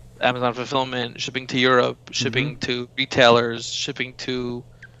fulfillment, shipping to Europe, shipping to retailers, shipping to,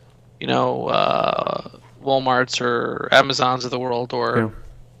 Walmarts or Amazons of the world, or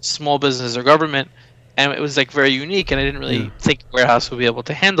small business or government. And it was very unique, and I didn't really think the warehouse would be able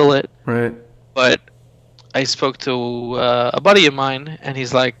to handle it. Right. But I spoke to a buddy of mine, and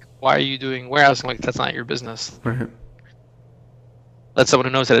he's like, "Why are you doing warehousing? Like, that's not your business. Right. Let someone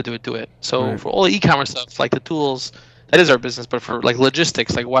who knows how to do it." So for all the e-commerce stuff, like the tools, that is our business. But for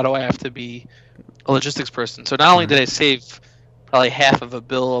logistics, why do I have to be a logistics person? So not only did I save probably half of a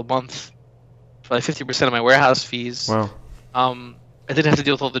bill a month, probably 50% of my warehouse fees. Wow. I didn't have to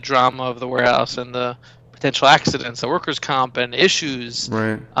deal with all the drama of the warehouse and the potential accidents, the workers' comp and issues,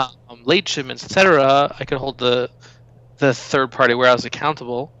 late shipments, etc. I could hold the third-party warehouse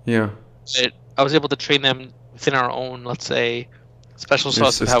accountable. Yeah. But I was able to train them within our own, let's say, special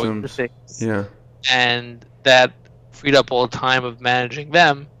sauce of how we do things. Yeah. And that freed up all the time of managing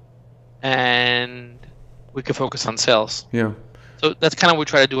them, and we could focus on sales. Yeah. So that's kind of what we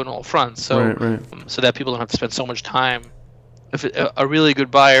try to do on all fronts. So so that people don't have to spend so much time. If a really good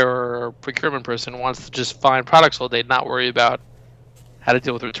buyer or procurement person wants to just find products all day, not worry about how to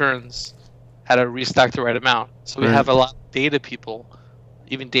deal with returns, how to restock the right amount. So we have a lot of data people,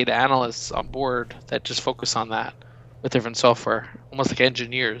 even data analysts on board that just focus on that with different software, almost like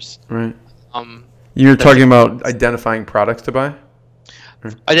engineers. Right. You're talking about identifying products to buy?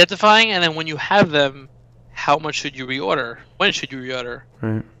 Identifying, and then when you have them, how much should you reorder? When should you reorder?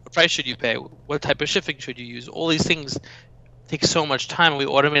 Right. What price should you pay? What type of shipping should you use? All these things take so much time, and we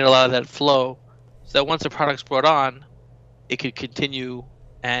automate a lot of that flow so that once the product's brought on, it could continue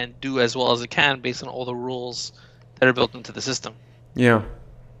and do as well as it can based on all the rules that are built into the system. Yeah.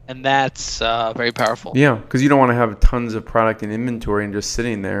 And that's very powerful. Yeah, because you don't want to have tons of product in inventory and just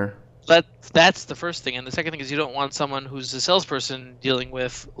sitting there. That's the first thing. And the second thing is you don't want someone who's a salesperson dealing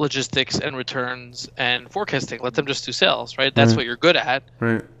with logistics and returns and forecasting. Let them just do sales, right? That's what you're good at.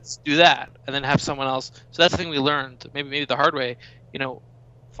 Right. Let's do that. And then have someone else. So that's the thing we learned, maybe the hard way,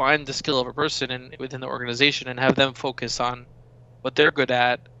 find the skill of a person within the organization and have them focus on what they're good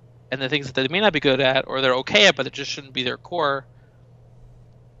at and the things that they may not be good at or they're okay at, but it just shouldn't be their core.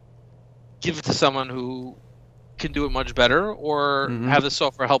 Give it to someone who can do it much better, or have the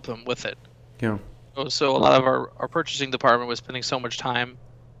software help them with it. Yeah. So a lot of our purchasing department was spending so much time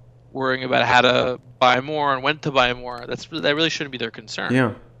worrying about how to buy more and when to buy more. That really shouldn't be their concern.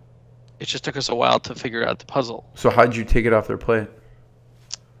 Yeah. It just took us a while to figure out the puzzle. So how did you take it off their plate?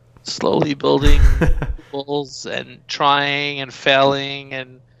 Slowly building goals and trying and failing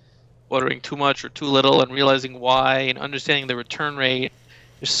and ordering too much or too little and realizing why and understanding the return rate.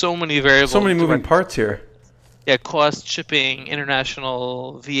 There's so many variables. So many moving parts here. Yeah, cost, shipping,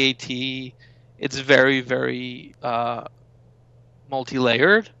 international, VAT. It's very, very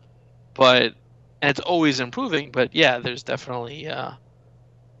multi-layered, and it's always improving. But yeah, there's definitely a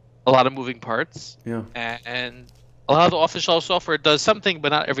lot of moving parts. Yeah. And a lot of the off-the-shelf software does something, but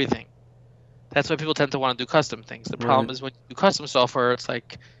not everything. That's why people tend to want to do custom things. The problem is when you do custom software, it's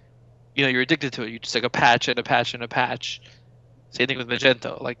like, you're addicted to it. You just like a patch and a patch and a patch. Same thing with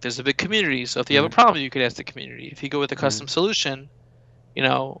Magento. Like, there's a big community, so if you have a problem, you can ask the community. If you go with a custom solution,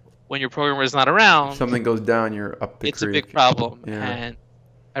 when your programmer is not around, if something goes down, you're up the it's creek. a big problem. Yeah. And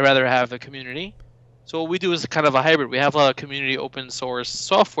I'd rather have the community. So what we do is kind of a hybrid. We have a lot of community open source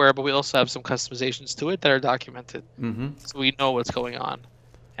software, but we also have some customizations to it that are documented. So we know what's going on,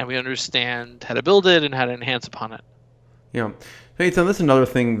 and we understand how to build it and how to enhance upon it. Yeah. Eytan, that's another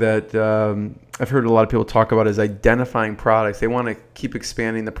thing that I've heard a lot of people talk about is identifying products. They want to keep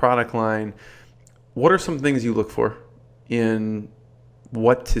expanding the product line. What are some things you look for in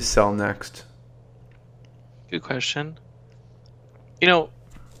what to sell next? Good question.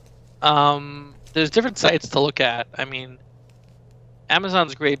 There's different sites to look at. I mean,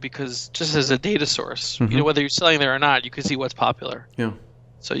 Amazon's great because just as a data source, whether you're selling there or not, you can see what's popular. Yeah.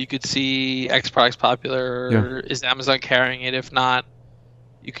 So you could see X product's popular. Yeah. Is Amazon carrying it? If not,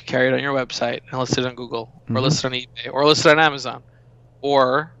 you could carry it on your website and list it on Google, or list it on eBay, or list it on Amazon.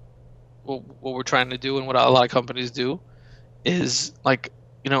 Or what we're trying to do, and what a lot of companies do, is like,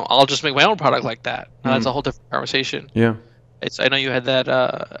 I'll just make my own product like that. Now, that's a whole different conversation. Yeah. I know you had that.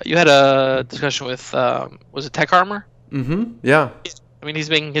 You had a discussion with was it Tech Armor? Yeah. I mean, he's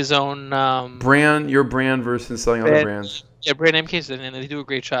making his own your brand versus selling other brands. Yeah, brand name cases, and they do a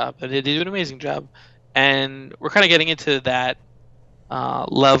great job. They do an amazing job, and we're kind of getting into that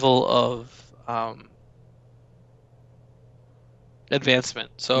level of advancement.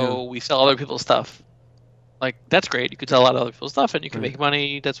 So we sell other people's stuff. Like, that's great. You could sell a lot of other people's stuff, and you can make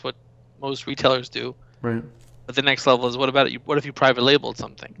money. That's what most retailers do. Right. But the next level is, what about it? What if you private labeled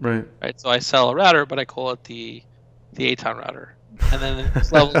something? Right. So I sell a router, but I call it the Eytan router. And then the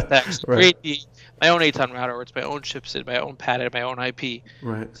next level is to actually create my own Eytan router, where it's my own chipset, my own patent, my own IP.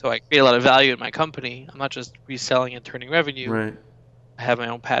 Right. So I create a lot of value in my company. I'm not just reselling and turning revenue. Right. I have my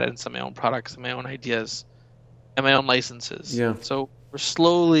own patents and my own products and my own ideas and my own licenses. Yeah. So we're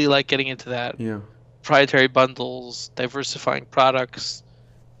slowly getting into that. Yeah. Proprietary bundles, diversifying products,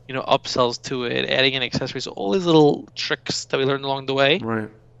 upsells to it, adding in accessories, all these little tricks that we learned along the way. Right.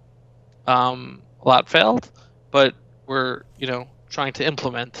 A lot failed, but we're trying to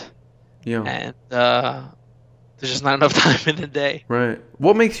implement. Yeah. And there's just not enough time in the day. Right.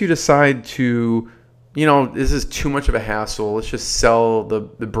 What makes you decide to, this is too much of a hassle, let's just sell the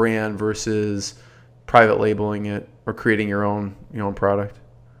brand versus private labeling it or creating your own product?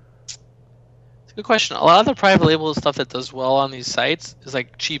 It's a good question. A lot of the private label stuff that does well on these sites is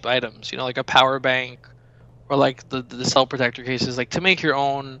like cheap items, like a power bank, or like the cell protector cases, like to make your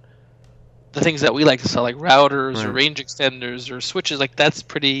own, the things that we like to sell, like routers or range extenders or switches. Like, that's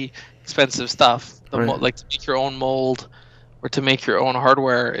pretty expensive stuff. Like, to make your own mold or to make your own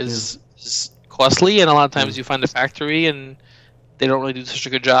hardware is costly, and a lot of times you find a factory and they don't really do such a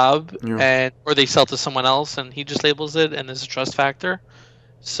good job, or they sell to someone else and he just labels it, and there's a trust factor.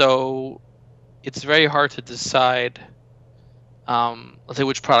 So it's very hard to decide, let's say,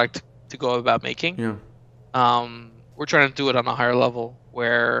 which product to go about making. Yeah. We're trying to do it on a higher level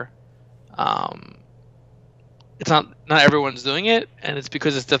where it's not everyone's doing it, and it's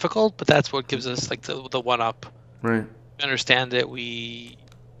because it's difficult, but that's what gives us like the one up. Right. We understand it. We've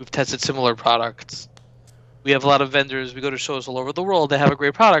tested similar products. We have a lot of vendors. We go to shows all over the world. They have a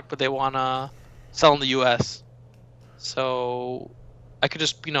great product, but they want to sell in the U.S. So I could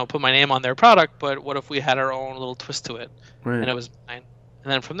just put my name on their product, but what if we had our own little twist to it, and it was mine?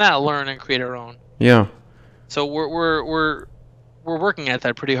 And then from that, learn and create our own. Yeah. So we're working at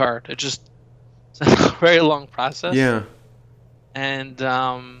that pretty hard. It's a very long process. Yeah. And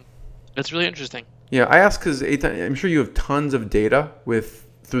it's really interesting. Yeah, I ask because I'm sure you have tons of data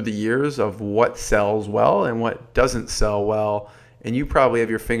through the years of what sells well and what doesn't sell well, and you probably have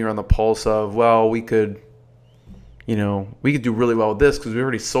your finger on the pulse of, well, we could do really well with this because we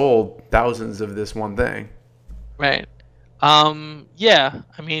already sold thousands of this one thing. Right. Yeah.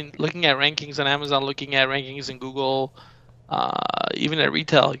 I mean, looking at rankings on Amazon, looking at rankings in Google, even at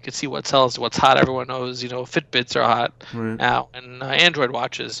retail, you can see what sells, what's hot. Everyone knows, Fitbits are hot now, and Android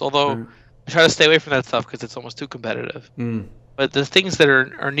watches. Although I try to stay away from that stuff because it's almost too competitive. But the things that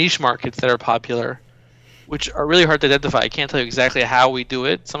are niche markets that are popular, which are really hard to identify. I can't tell you exactly how we do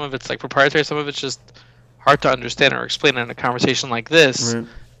it. Some of it's like proprietary, some of it's just hard to understand or explain in a conversation like this. Right.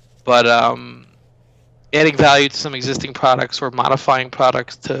 But adding value to some existing products or modifying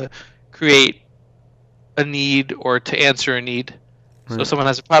products to create a need or to answer a need. Right. So someone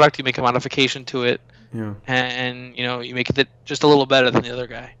has a product, you make a modification to it, yeah, and you make it just a little better than the other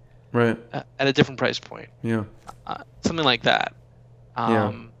guy, right, at a different price point. Yeah, something like that.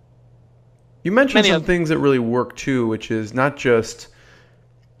 Yeah. You mentioned some things that really work too, which is not just,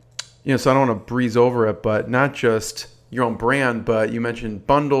 so I don't want to breeze over it, but not just your own brand, but you mentioned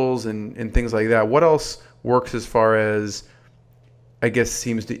bundles and things like that. What else works as far as, I guess,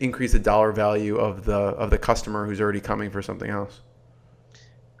 seems to increase the dollar value of the customer who's already coming for something else?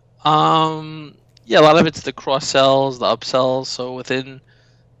 Yeah, a lot of it's the cross sells, the upsells. So within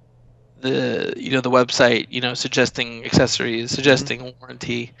the the website, suggesting accessories, suggesting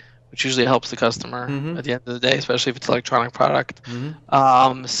warranty, which usually helps the customer at the end of the day, especially if it's an electronic product.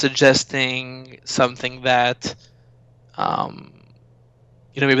 Suggesting something that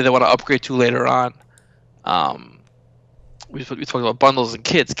maybe they want to upgrade to later on. We talked about bundles and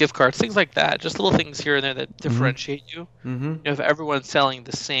kits, gift cards, things like that. Just little things here and there that differentiate you. If everyone's selling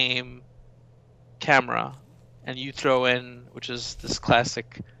the same camera, and you throw in, which is this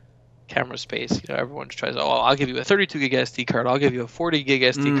classic camera space, everyone tries. Oh, I'll give you a 32 gig SD card. I'll give you a 40 gig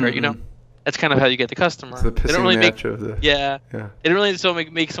SD card. That's kind of how you get the customer. It's the pissing they don't really match make, of the. Yeah. They don't really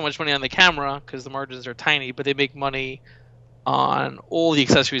don't make so much money on the camera because the margins are tiny, but they make money on all the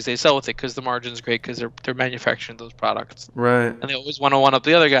accessories they sell with it because the margin's great because they're manufacturing those products. Right. And they always want to one up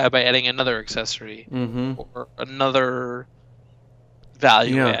the other guy by adding another accessory or another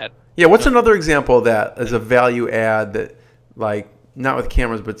value add. Yeah. What's another example of that as a value add that, like, not with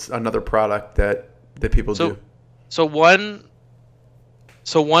cameras, but another product that people do? So one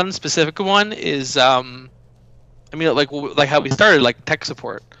specific one is, like how we started, like tech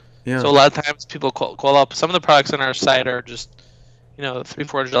support. Yeah. So a lot of times people call up. Some of the products on our site are just,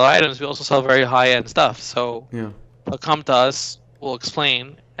 $300-$400 items. We also sell very high-end stuff. So they'll come to us, we'll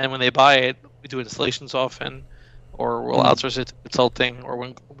explain, and when they buy it, we do installations often, or we'll outsource it to consulting, or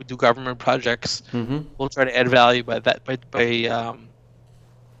when we do government projects, we'll try to add value by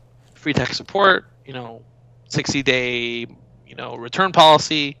free tech support, 60-day, return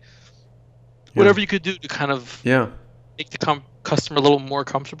policy, whatever you could do to kind of make the customer a little more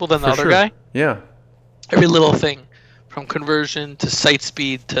comfortable than the other guy. Yeah. Every little thing, from conversion to site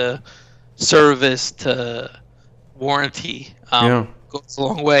speed to service to warranty, goes a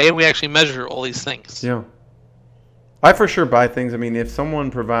long way, and we actually measure all these things. Yeah. I for sure buy things. I mean, if someone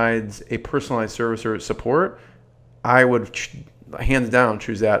provides a personalized service or support, I would hands down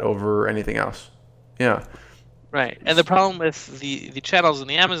choose that over anything else. Yeah. Right. And the problem with the channels and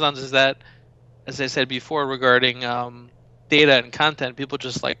the Amazons is that, as I said before regarding data and content, people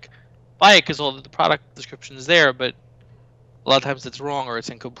just buy it because all the product description is there, but a lot of times it's wrong or it's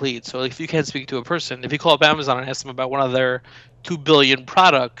incomplete. So if you can't speak to a person, if you call up Amazon and ask them about one of their 2 billion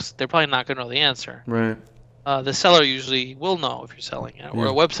products, they're probably not going to know the answer. Right. The seller usually will know if you're selling it, or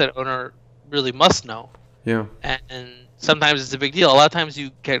a website owner really must know. Yeah. And sometimes it's a big deal. A lot of times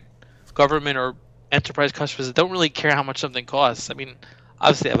you get government or enterprise customers that don't really care how much something costs. I mean,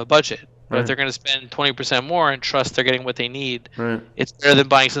 obviously they have a budget, but if they're going to spend 20% more and trust they're getting what they need, it's better than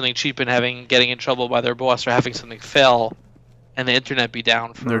buying something cheap and getting in trouble by their boss or having something fail and the internet be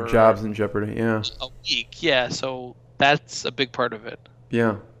down for their jobs in jeopardy. Yeah. A week. Yeah. So that's a big part of it.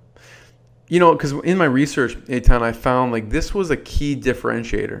 Yeah. Because in my research, Eytan, I found this was a key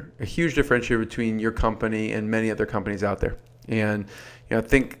differentiator, a huge differentiator between your company and many other companies out there. And I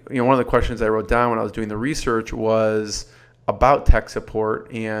think one of the questions I wrote down when I was doing the research was about tech support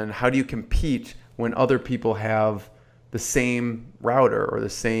and how do you compete when other people have the same router or the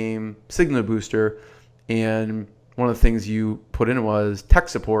same signal booster. And one of the things you put in was tech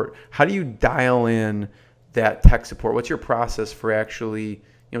support. How do you dial in that tech support? What's your process for actually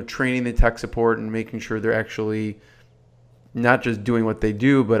training the tech support and making sure they're actually not just doing what they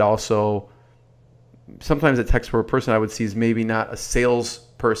do, but also sometimes a tech support person I would see is maybe not a sales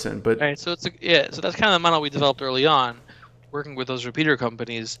person, but right. So so that's kind of the model we developed early on, working with those repeater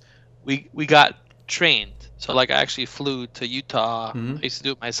companies. We got trained. So I actually flew to Utah. I used to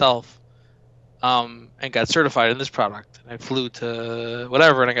do it myself, and got certified in this product. And I flew to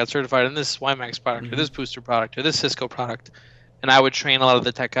whatever, and I got certified in this WiMAX product or this booster product or this Cisco product. And I would train a lot of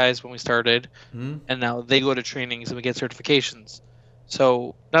the tech guys when we started, and now they go to trainings and we get certifications.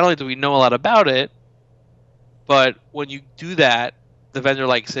 So not only do we know a lot about it, but when you do that, the vendor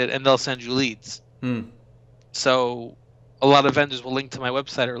likes it and they'll send you leads. So a lot of vendors will link to my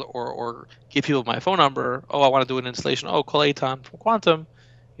website or give people my phone number. Oh, I want to do an installation. Oh, call Eytan from Quantum.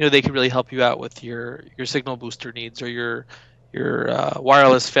 They can really help you out with your signal booster needs or your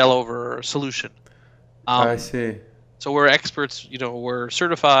wireless failover solution. I see. So we're experts. We're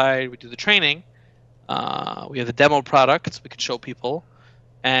certified. We do the training. We have the demo products we can show people,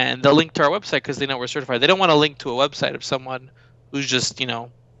 and they'll link to our website because they know we're certified. They don't want to link to a website of someone who's just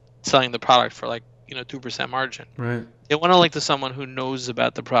selling the product for 2% margin. Right. They want to link to someone who knows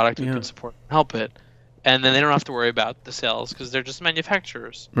about the product, who can support and help it, and then they don't have to worry about the sales because they're just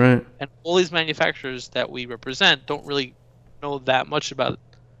manufacturers. Right. And all these manufacturers that we represent don't really know that much about.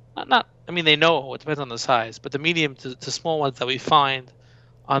 I mean, they know. It depends on the size, but the medium to small ones that we find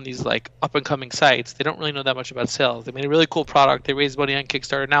on these up and coming sites, they don't really know that much about sales. They made a really cool product. They raised money on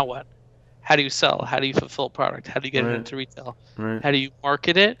Kickstarter. Now what? How do you sell? How do you fulfill product? How do you get it into retail? Right. How do you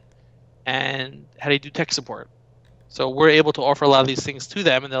market it? And how do you do tech support? So we're able to offer a lot of these things to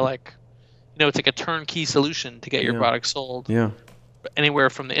them, and they're like, it's like a turnkey solution to get your product sold. Yeah. Anywhere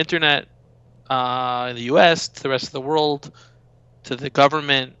from the internet, in the U.S. to the rest of the world, to the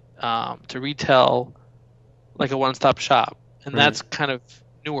government, to retail, like a one-stop shop. And that's kind of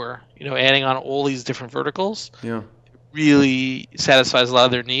newer, adding on all these different verticals. Yeah. Really satisfies a lot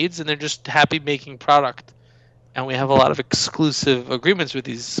of their needs, and they're just happy making product. And we have a lot of exclusive agreements with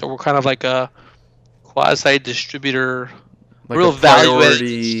these, so we're kind of like a quasi distributor, real value-added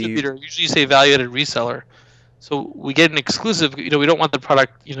distributor. Usually, you say value-added reseller. So we get an exclusive. We don't want the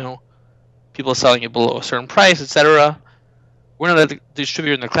product. People selling it below a certain price, etc. We're not a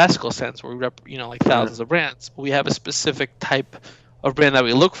distributor in the classical sense, where we rep, thousands of brands. But we have a specific type of brand that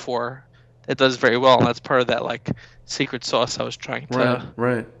we look for that does very well, and that's part of that secret sauce I was trying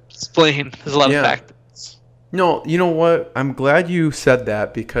to explain. There's a lot of factors. No, you know what? I'm glad you said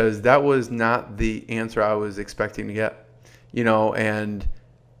that because that was not the answer I was expecting to get. And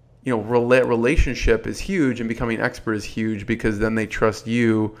relationship is huge, and becoming an expert is huge because then they trust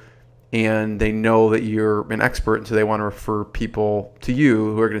you and they know that you're an expert, and so they want to refer people to you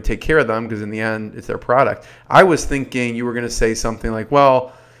who are going to take care of them because in the end it's their product. I was thinking you were going to say something like,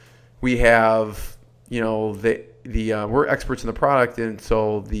 well, we have, we're experts in the product, and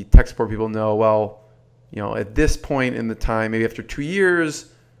so the tech support people know, well, at this point in the time, maybe after 2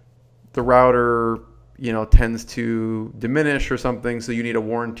 years, the router, tends to diminish or something. So you need a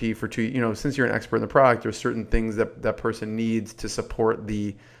warranty for 2. Since you're an expert in the product, there's certain things that person needs to support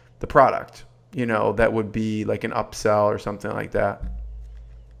the product. That would be like an upsell or something like that.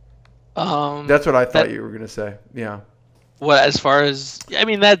 That's what I thought you were gonna say. Yeah. Well, as far as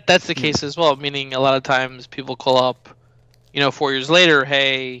that's the case as well. Meaning, a lot of times people call up, 4 years later,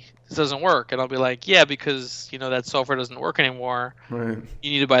 hey, this doesn't work, and I'll be like, yeah, because that software doesn't work anymore. Right.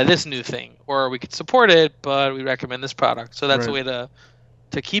 You need to buy this new thing, or we could support it, but we recommend this product. So that's a way to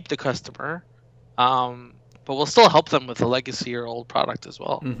keep the customer, but we'll still help them with a legacy or old product as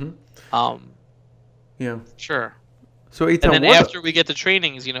well. Mm-hmm. Yeah. Sure. So Eytan, and then after we get the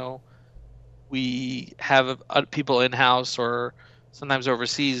trainings, we have people in house or sometimes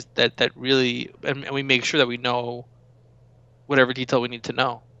overseas that really, and we make sure that we know whatever detail we need to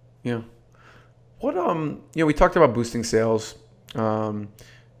know. Yeah. What we talked about boosting sales on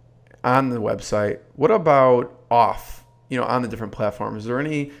the website. What about on the different platforms? Is there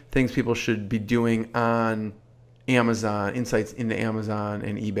any things people should be doing on Amazon, insights into Amazon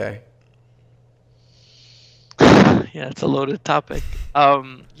and eBay? Yeah, it's a loaded topic.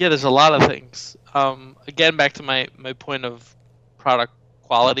 There's a lot of things. Again, back to my point of product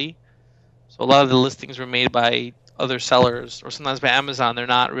quality. So a lot of the listings were made by other sellers, or sometimes by Amazon. They're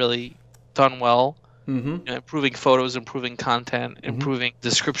not really done well. Mm-hmm. Improving photos, improving content, improving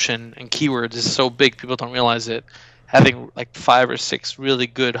description and keywords is so big, people don't realize it. Having 5 or 6 really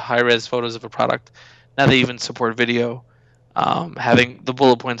good high-res photos of a product. Now they even support video. Having the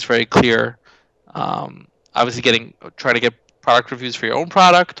bullet points very clear. Obviously try to get product reviews for your own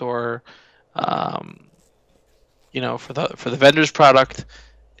product, or for the vendor's product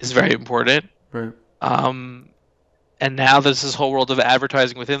is very important. Right. And now there's this whole world of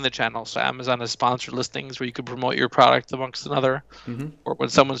advertising within the channel. So Amazon has sponsored listings where you can promote your product amongst another. Mm-hmm. Or when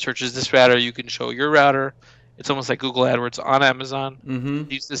someone searches this router, you can show your router. It's almost like Google AdWords on Amazon. Mm-hmm.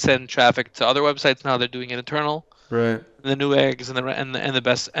 They used to send traffic to other websites. Now they're doing it internal. Right. The New Eggs and the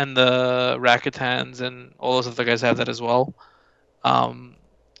best and the Racketans and all those other guys have that as well. So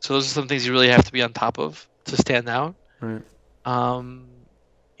those are some things you really have to be on top of to stand out. Right.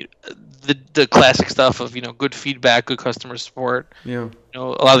 The classic stuff of good feedback, good customer support. Yeah. A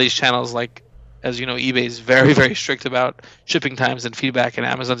lot of these channels, as you know, eBay is very, very strict about shipping times and feedback, and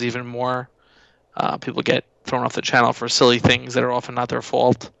Amazon's even more. People get thrown off the channel for silly things that are often not their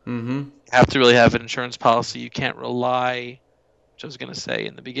fault. Mm-hmm. You have to really have an insurance policy. You can't rely, which I was going to say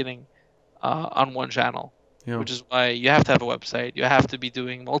in the beginning, on one channel, which is why you have to have a website. You have to be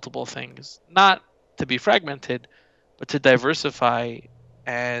doing multiple things, not to be fragmented, but to diversify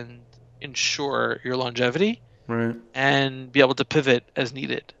and ensure your longevity, right, and be able to pivot as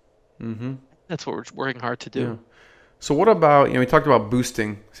needed. Mm-hmm. That's what we're working hard to do. Yeah. So what about, we talked about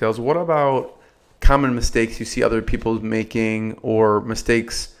boosting sales. What about common mistakes you see other people making, or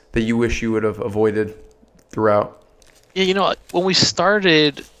mistakes that you wish you would have avoided throughout? Yeah, when we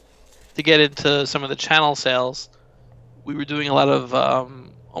started to get into some of the channel sales, we were doing a lot of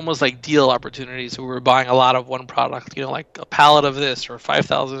almost like deal opportunities. We were buying a lot of one product, like a pallet of this or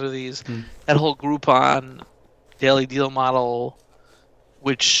 5,000 of these. That whole Groupon daily deal model,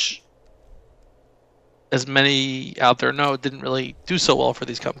 which, as many out there know, didn't really do so well for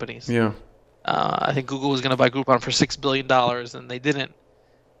these companies. Yeah. I think Google was going to buy Groupon for $6 billion, and they didn't.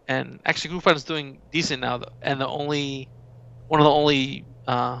 And actually, Groupon's doing decent now, and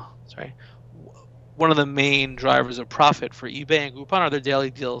one of the main drivers of profit for eBay and Groupon are their daily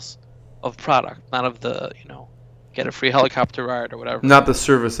deals of product, not of the, get a free helicopter ride or whatever. Not the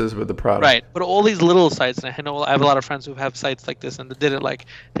services, but the product. Right. But all these little sites, and I know I have a lot of friends who have sites like this, and they did it like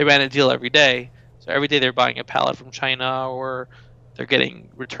they ran a deal every day. So every day they're buying a pallet from China, or they're getting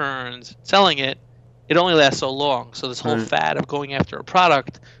returns, selling it. It only lasts so long. So this whole fad of going after a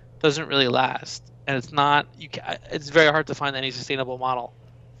product doesn't really last, and it's very hard to find any sustainable model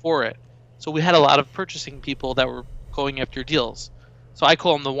for it. So we had a lot of purchasing people that were going after deals. So I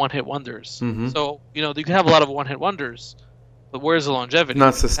call them the one-hit wonders. Mm-hmm. So you can have a lot of one-hit wonders, but where's the longevity?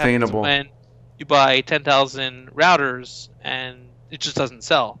 Not sustainable. When you buy 10,000 routers and it just doesn't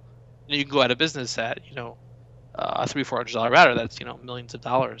sell, you can go out of business at a $300-$400 router that's millions of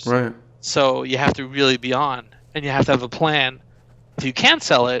dollars. Right. So you have to really be on, and you have to have a plan. If you can't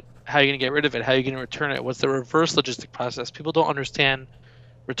sell it, how are you going to get rid of it? How are you going to return it? What's the reverse logistic process? People don't understand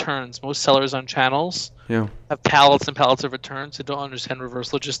returns. Most sellers on channels have pallets and pallets of returns. They don't understand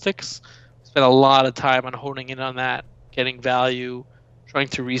reverse logistics. Spend a lot of time on honing in on that, getting value, trying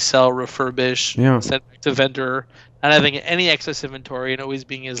to resell, refurbish, send back to vendor, not having any excess inventory, and always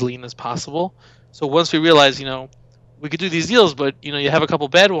being as lean as possible. So once we realize, we could do these deals, but you have a couple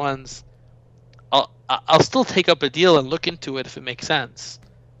bad ones, I'll still take up a deal and look into it if it makes sense,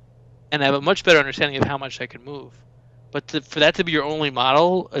 and have a much better understanding of how much I can move. But for that to be your only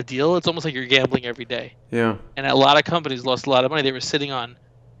model, a deal, it's almost like you're gambling every day. Yeah. And a lot of companies lost a lot of money. They were sitting on,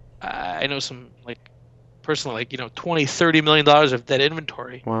 I know some personally, $20, $30 million of dead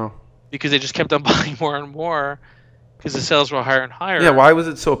inventory. Wow. Because they just kept on buying more and more because the sales were higher and higher. Yeah. Why was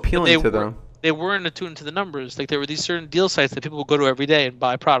it so appealing to them? They weren't attuned to the numbers. Like there were these certain deal sites that people would go to every day and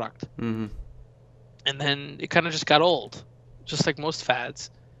buy product. Mm-hmm. And then it kind of just got old, just like most fads.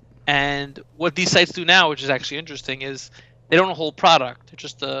 And what these sites do now, which is actually interesting, is they don't hold product.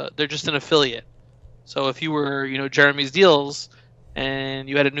 They're just an affiliate. So if you were, Jeremy's Deals, and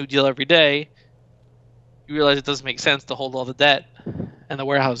you had a new deal every day, you realize it doesn't make sense to hold all the debt and the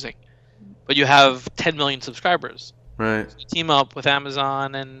warehousing. But you have 10 million subscribers. Right. So you team up with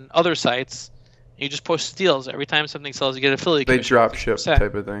Amazon and other sites, and you just post deals. Every time something sells, you get affiliate commission. They drop ship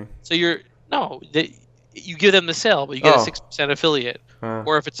type of thing. So you give them the sale, but you get a 6% affiliate.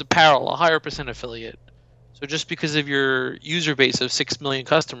 Or if it's apparel, a higher percent affiliate. So just because of your user base of 6 million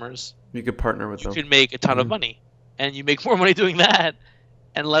customers, you could partner with them. You can make a ton of money. And you make more money doing that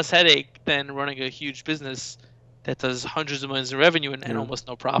and less headache than running a huge business that does hundreds of millions in revenue and almost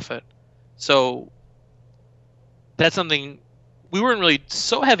no profit. So that's something we weren't really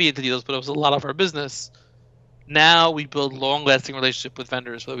so heavy into deals, but it was a lot of our business. Now we build long-lasting relationship with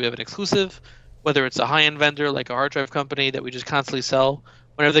vendors, whether we have an exclusive, whether it's a high-end vendor like a hard drive company that we just constantly sell.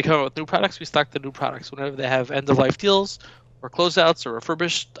 Whenever they come out with new products, we stock the new products. Whenever they have end-of-life deals or closeouts or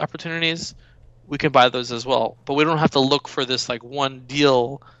refurbished opportunities, we can buy those as well. But we don't have to look for this one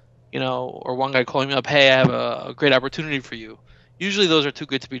deal, or one guy calling me up, hey, I have a great opportunity for you. Usually those are too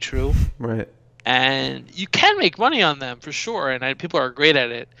good to be true. Right. And you can make money on them for sure, and people are great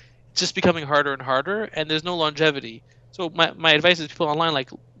at it. It's just becoming harder and harder, and there's no longevity. So my advice is people online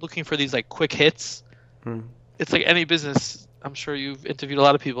looking for these quick hits. It's like any business. I'm sure you've interviewed a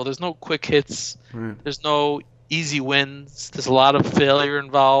lot of people. There's no quick hits. Right. There's no easy wins. There's a lot of failure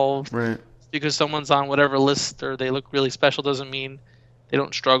involved. Right. Because someone's on whatever list or they look really special doesn't mean they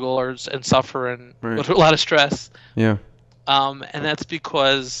don't struggle and suffer and go through a lot of stress. Yeah. And that's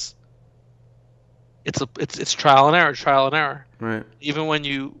because it's trial and error. Right. Even when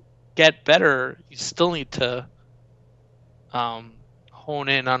you get better, you still need to hone hone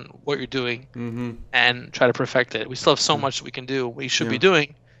in on what you're doing and try to perfect it. We still have so much that we can do, we should be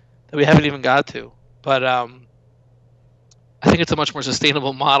doing, that we haven't even got to. But I think it's a much more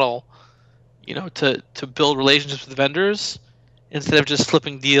sustainable model, to build relationships with vendors instead of just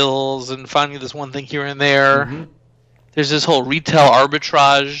flipping deals and finding this one thing here and there. There's this whole retail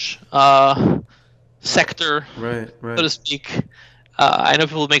arbitrage sector, so to speak. I know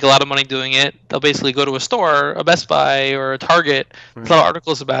people make a lot of money doing it. They'll basically go to a store, a Best Buy or a Target. There's a lot of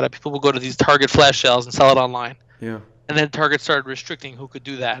articles about it. People will go to these Target flash sales and sell it online. Yeah. And then Target started restricting who could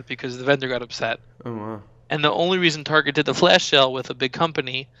do that because the vendor got upset. Oh, wow. And the only reason Target did the flash sale with a big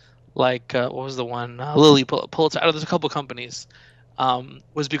company, like, what was the one? Lilly Pulitzer. I know there's a couple companies.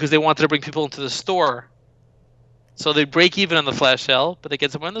 Was because they wanted to bring people into the store. So they break even on the flash sale, but they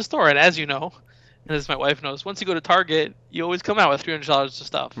get someone in the store. And as you know, and as my wife knows, once you go to Target, you always come out with $300 of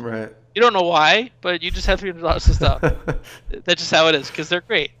stuff. Right. You don't know why, but you just have $300 of stuff. That's just how it is, because they're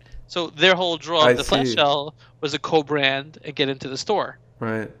great. So their whole draw of the flash sale was a co-brand and get into the store.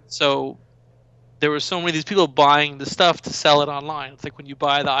 Right. So there were so many of these people buying the stuff to sell it online. It's like when you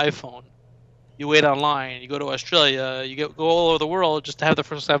buy the iPhone, you wait online, you go to Australia, you go all over the world just to have the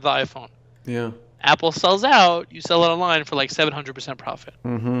first have the iPhone. Yeah. Apple sells out, you sell it online for like 700% profit.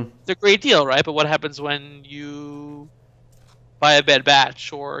 It's a great deal, right? But what happens when you buy a bad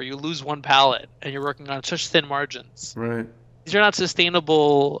batch or you lose one pallet and you're working on such thin margins? Right. These are not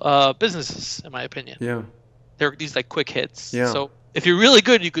sustainable businesses, in my opinion. Yeah. They're these like quick hits. Yeah. So if you're really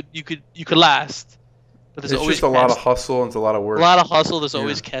good, you could last. But there's always just a lot of hustle and it's a lot of work. A lot of hustle. There's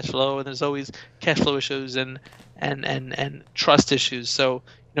always cash flow, and there's always cash flow issues and trust issues. So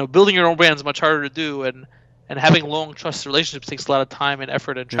building your own brand is much harder to do, and having long trusted relationships takes a lot of time and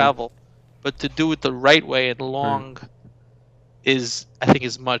effort and travel. But to do it the right way and long is, I think,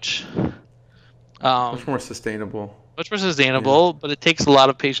 is much more sustainable. Much more sustainable, but it takes a lot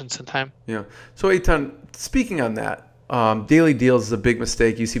of patience and time. Yeah. So Eytan, speaking on that, daily deals is a big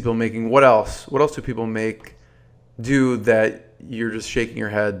mistake you see people making. What else? What else do people do that you're just shaking your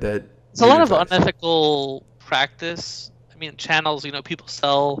head that? It's a lot of unethical practice. I mean, channels, people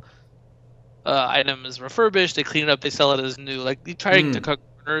sell items refurbished, they clean it up, they sell it as new. Like, you try to cut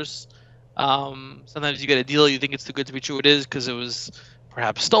corners. Sometimes you get a deal, you think it's too good to be true. It is because it was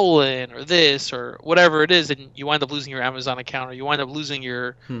perhaps stolen or this or whatever it is, and you wind up losing your Amazon account, or you wind up losing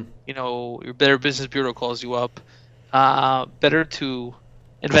your, your Better Business Bureau calls you up. Better to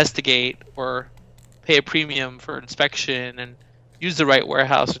investigate or pay a premium for inspection and use the right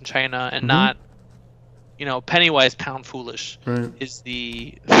warehouse in China and not, penny wise, pound foolish is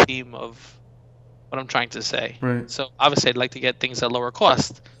the theme of what I'm trying to say. Right. So obviously I'd like to get things at lower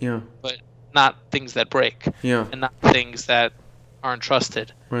cost, but not things that break and not things that aren't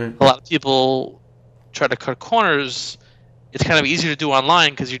trusted. Right. A lot of people try to cut corners. It's kind of easier to do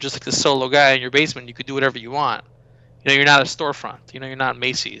online because you're just like the solo guy in your basement. You could do whatever you want. You're not a storefront. You're not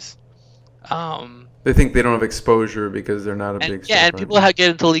Macy's. They think they don't have exposure because they're not a big storefront. Yeah, and people get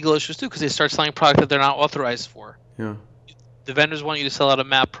into legal issues too because they start selling product that they're not authorized for. Yeah. The vendors want you to sell at a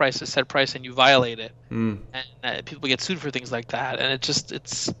MAP price, a set price, and you violate it. And people get sued for things like that.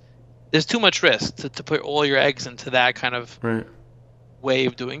 And there's too much risk to put all your eggs into that kind of way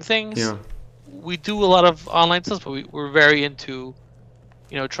of doing things. Yeah. We do a lot of online sales, but we're very into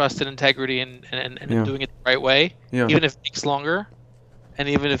trust and integrity and doing it the right way, even if it takes longer, and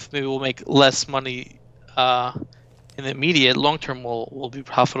even if maybe we'll make less money in the immediate, long term we'll be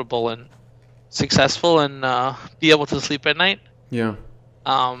profitable and successful and be able to sleep at night. Yeah.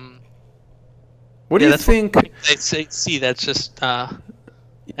 What do you think? I see that's just an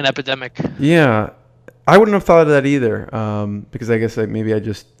epidemic. Yeah, I wouldn't have thought of that either, because I guess maybe I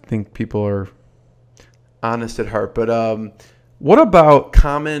just think people are honest at heart, but. What about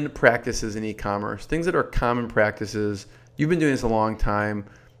common practices in e-commerce? Things that are common practices. You've been doing this a long time.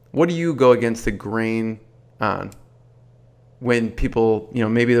 What do you go against the grain on when people,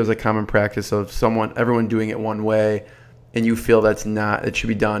 maybe there's a common practice of everyone doing it one way and you feel it should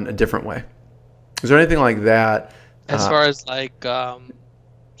be done a different way? Is there anything like that? As far as like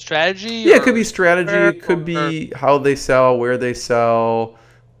strategy? Yeah, it could be strategy. It could be how they sell, where they sell,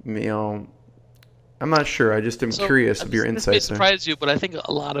 I'm not sure. I just am curious of your insights. This may surprise you, but I think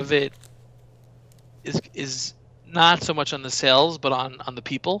a lot of it is not so much on the sales, but on the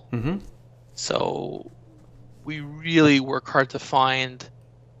people. So we really work hard to find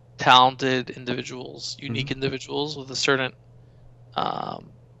talented individuals, unique individuals with a certain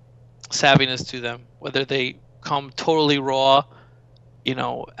savviness to them, whether they come totally raw,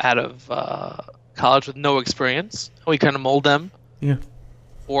 out of college with no experience. We kind of mold them. Yeah.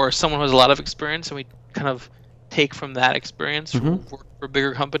 Or someone who has a lot of experience, and we kind of take from that experience, work for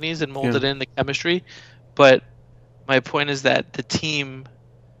bigger companies and mold Yeah. it in the chemistry. But my point is that the team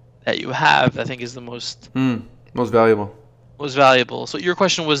that you have, I think, is the most valuable. Most valuable. So your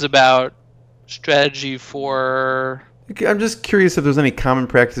question was about strategy for. I'm just curious if there's any common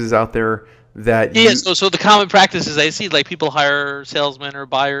practices out there that Yeah, so the common practices I see, like people hire salesmen or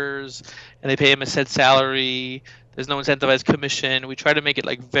buyers and they pay them a set salary. There's no incentivized commission. We try to make it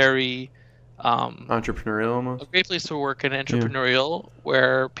like very entrepreneurial almost. A great place to work and entrepreneurial,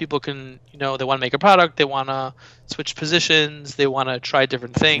 where people can, they want to make a product, they want to switch positions, they want to try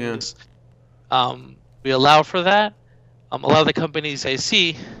different things. We allow for that. A lot of the companies I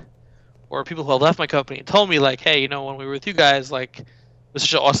see, or people who have left my company, told me like, hey, when we were with you guys, like, it was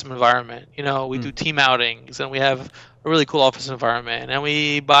such an awesome environment. We do team outings, and we have a really cool office environment, and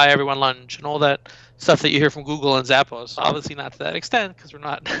we buy everyone lunch and all that stuff that you hear from Google and Zappos. Obviously not to that extent, because we're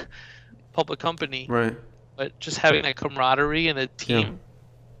not a public company. Right. But just having that camaraderie and a team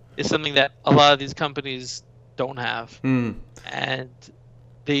is something that a lot of these companies don't have. And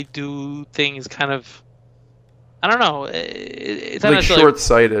they do things kind of, I don't know. It's not like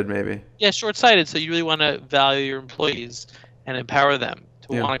short-sighted, maybe. Yeah, short-sighted. So you really want to value your employees and empower them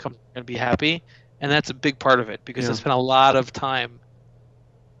to want to come and be happy. And that's a big part of it, because I spent a lot of time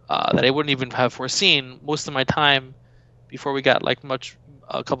that I wouldn't even have foreseen. Most of my time before we got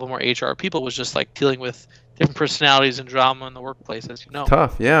a couple more HR people was just like dealing with different personalities and drama in the workplace, as you know.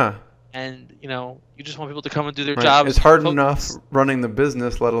 Tough, yeah. And you just want people to come and do their jobs. It's hard enough running the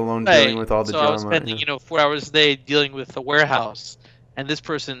business, let alone dealing with all the drama. So I was spending 4 hours a day dealing with the warehouse and this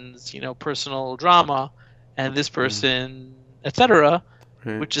person's personal drama and this person, etc.,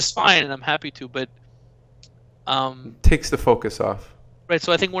 which is fine, and I'm happy to. But takes the focus off. Right.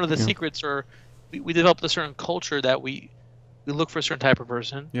 So I think one of the secrets are we developed a certain culture that we look for a certain type of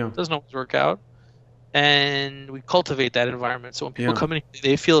person. It doesn't always work out. And we cultivate that environment. So when people come in,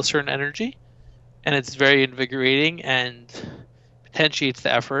 they feel a certain energy, and it's very invigorating and potentiates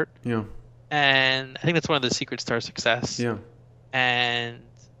the effort. Yeah. And I think that's one of the secrets to our success. Yeah. And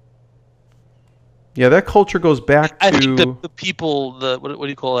that culture goes back to. I think the people, what do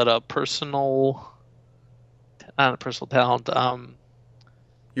you call it? Not a personal talent.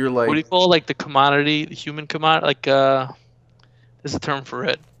 You're like. What do you call it? Like the commodity, the human commodity? Like there's a term for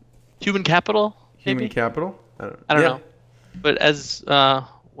it. Human capital. Human capital? I don't know. But as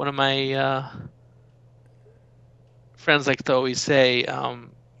one of my friends like to always say,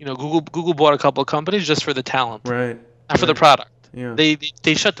 Google bought a couple of companies just for the talent, right? Not for the product. Yeah.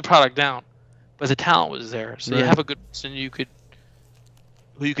 They shut the product down, but the talent was there. So you have a good person who you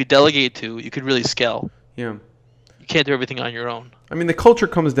could delegate to. You could really scale. Yeah. You can't do everything on your own. I mean, the culture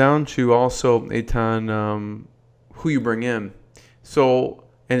comes down to also, Eytan, who you bring in. So.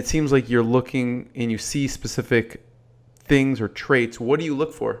 And it seems like you're looking and you see specific things or traits. What do you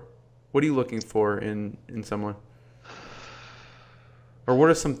look for? What are you looking for in someone? Or what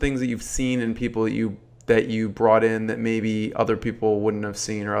are some things that you've seen in people that you brought in that maybe other people wouldn't have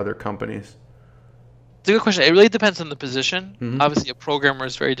seen, or other companies? It's a good question. It really depends on the position. Obviously, a programmer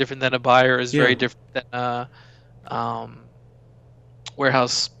is very different than a buyer, is very different than a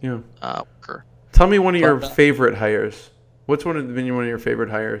warehouse worker. Tell me one of your favorite hires. What's been one of your favorite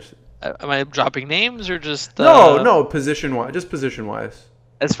hires? Am I dropping names or just? No, position-wise, just position-wise.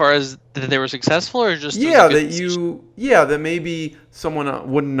 As far as that they were successful, or just that maybe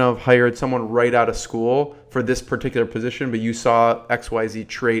someone wouldn't have hired someone right out of school for this particular position, but you saw XYZ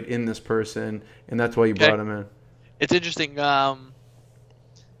trait in this person, and that's why you brought him in. It's interesting. There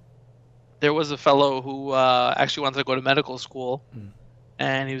was a fellow who actually wanted to go to medical school,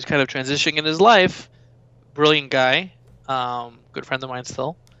 and he was kind of transitioning in his life. Brilliant guy. Good friend of mine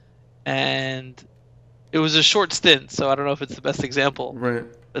still, and it was a short stint, so I don't know if it's the best example. Right.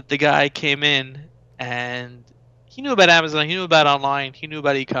 But the guy came in, and he knew about Amazon, he knew about online, he knew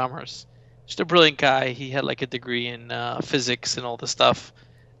about e-commerce. Just a brilliant guy. He had like a degree in physics and all this stuff,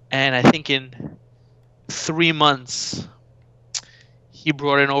 and I think in 3 months he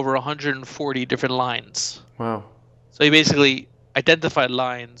brought in over 140 different lines. Wow. So he basically identified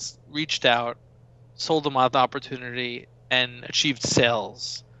lines, reached out, sold them out the opportunity, and achieved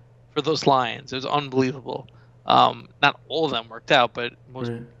sales for those lines. It was unbelievable. Not all of them worked out, but most,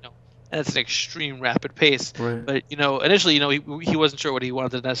 and it's an extreme rapid pace. Right. But initially, he wasn't sure what he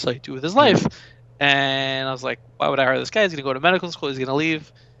wanted to necessarily do with his life, and I was like, why would I hire this guy? He's gonna go to medical school. He's gonna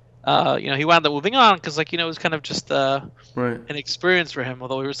leave. He wound up moving on because, it was kind of just an experience for him.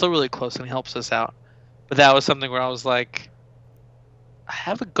 Although we were still really close, and he helps us out. But that was something where I was like, I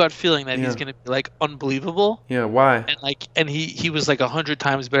have a gut feeling that he's gonna be unbelievable. Yeah, why? And he was 100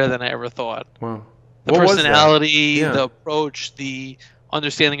 times better than I ever thought. Wow. The What was that? personality, Yeah. the approach, the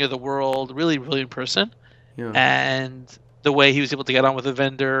understanding of the world, really, really in person. Yeah. And the way he was able to get on with a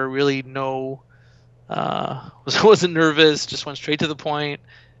vendor, really wasn't nervous, just went straight to the point.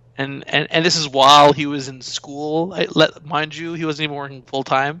 And this is while he was in school. Mind you, he wasn't even working full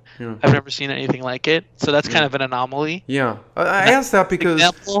time. Yeah. I've never seen anything like it. So that's Yeah. kind of an anomaly. Yeah. I asked that because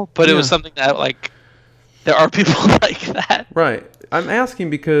Example, but it was something that like there are people like that. Right. I'm asking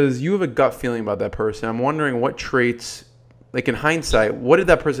because you have a gut feeling about that person. I'm wondering what traits, like in hindsight, what did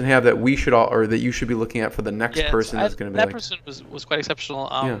that person have that we should all, or that you should be looking at for the next person that's going to be that like. person was quite exceptional.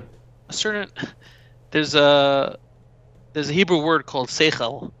 Yeah. A certain there's a Hebrew word called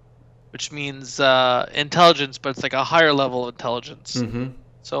seichel, which means intelligence, but it's like a higher level of intelligence. Mm-hmm.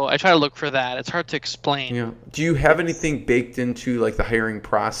 So I try to look for that. It's hard to explain. Yeah. Do you have anything baked into like the hiring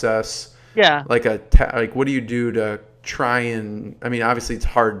process? Yeah. Like like what do you do to try and, I mean, obviously it's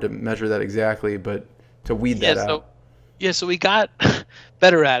hard to measure that exactly, but to weed that out. So we got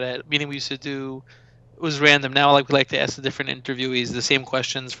better at it. Meaning we used to do, it was random. Now we like to ask the different interviewees the same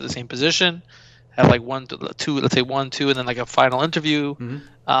questions for the same position. Have like 1, 2, let's say 1, 2, and then like a final interview.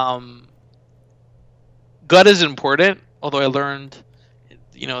 Mm-hmm. Gut is important, although I learned,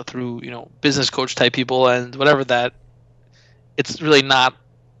 through business coach type people and whatever, that it's really not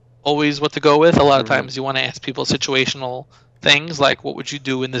always what to go with. A lot of times you want to ask people situational things like, what would you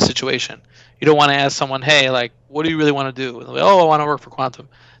do in this situation? You don't want to ask someone, hey, like, what do you really want to do? And they'll be, oh, I want to work for Quantum.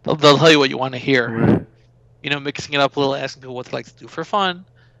 They'll tell you what you want to hear. Right. Mixing it up a little, asking people what they like to do for fun,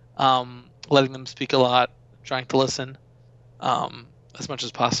 letting them speak a lot, trying to listen as much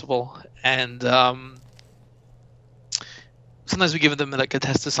as possible. And sometimes we give them like a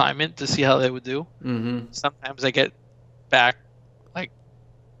test assignment to see how they would do. Mm-hmm. Sometimes I get back like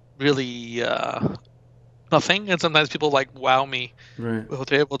really nothing, and sometimes people like wow me with what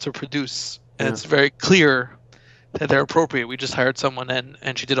they're able to produce, and it's very clear that they're appropriate. We just hired someone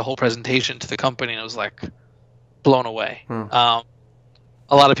and she did a whole presentation to the company, and it was like blown away. A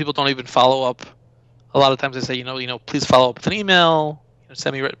lot of people don't even follow up. A lot of times they say, please follow up with an email.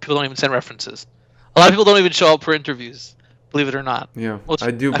 Send me. People don't even send references. A lot of people don't even show up for interviews, believe it or not. Yeah,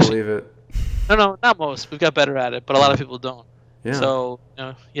 I do believe it. No, not most. We've got better at it, but a lot of people don't. Yeah. So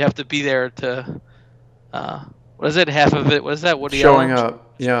you have to be there to. What is it? Half of it. What is that? What are you showing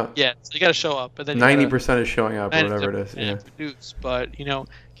up? Yeah. Yeah. So you got to show up, but then 90% is showing up, or whatever it is. Yeah. Produce, but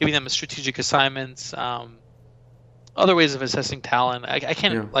giving them a strategic assignments, other ways of assessing talent. I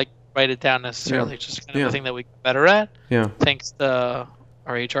can't like write it down necessarily. It's just kind of a thing that we get better at. Yeah. Thanks to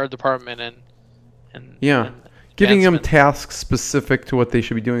our HR department and giving them tasks specific to what they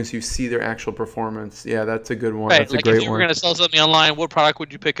should be doing, so you see their actual performance. Yeah, that's a good one. Right. That's like a great one. if you were going to sell something online, what product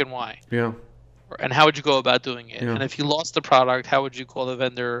would you pick and why? Yeah. And how would you go about doing it? Yeah. And if you lost the product, how would you call the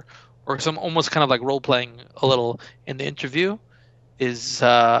vendor? Or some almost kind of like role playing a little in the interview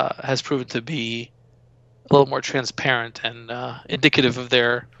has proven to be a little more transparent and indicative of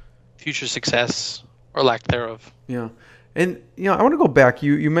their future success or lack thereof. Yeah. And I want to go back.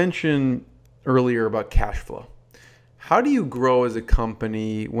 You mentioned earlier about cash flow. How do you grow as a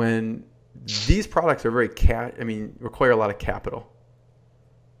company when these products are require a lot of capital?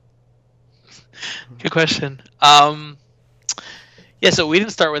 Good question. So we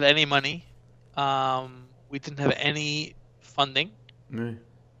didn't start with any money. We didn't have any funding.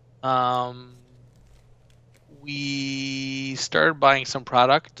 We started buying some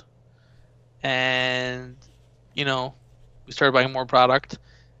product, and we started buying more product,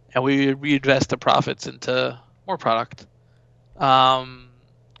 and we reinvest the profits into more product.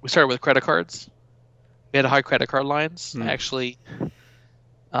 We started with credit cards. We had high credit card lines. I actually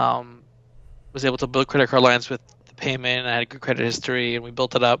was able to build credit card lines with the payment. I had a good credit history, and we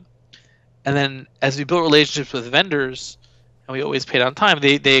built it up. And then as we built relationships with vendors, and we always paid on time,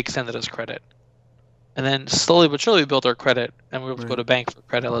 they extended us credit. And then slowly but surely we built our credit, and we were able to go to bank for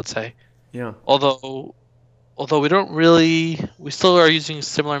credit, let's say. Yeah. Although we don't really, we still are using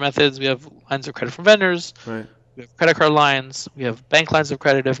similar methods. We have lines of credit from vendors. Right. We have credit card lines. We have bank lines of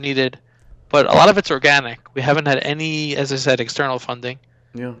credit if needed. But a lot of it's organic. We haven't had any, as I said, external funding.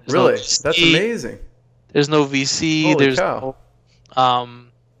 Yeah. There's really? No VC, that's amazing. There's no VC. Holy there's cow.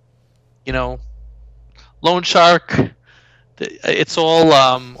 no, loan shark. It's all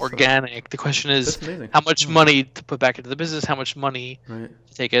organic. The question is how much money to put back into the business, how much money to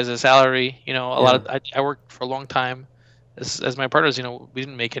take as a salary. I worked for a long time as my partners. We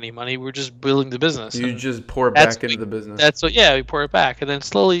didn't make any money. We were just building the business. You just pour it back into the business. We pour it back, and then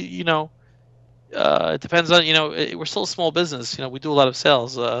slowly, it depends on, we're still a small business. We do a lot of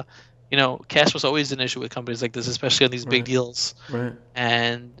sales. Cash was always an issue with companies like this, especially on these big deals. Right.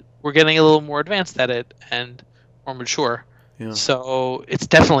 And we're getting a little more advanced at it and more mature. Yeah. So it's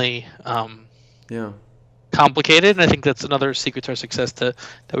definitely complicated, and I think that's another secret to our success, that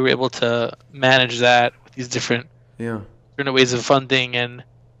we were able to manage that with these different ways of funding and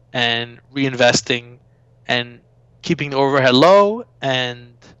reinvesting and keeping the overhead low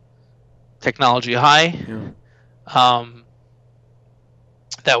and technology high.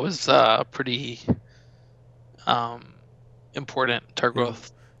 That was pretty important to our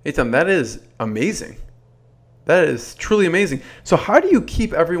growth. Eytan, that is amazing. That is truly amazing. So how do you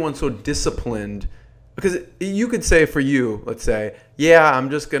keep everyone so disciplined? Because you could say for you, let's say, yeah, I'm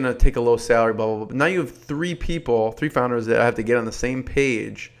just going to take a low salary, blah, blah, blah. But now you have three founders that have to get on the same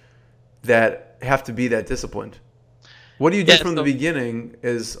page that have to be that disciplined. What do you do from the beginning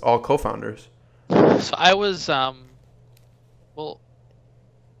as all co-founders? So I was, well,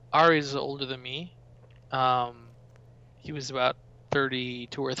 Ari's older than me. He was about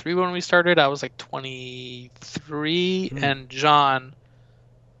 32 or 3 when we started. I was like 23, and John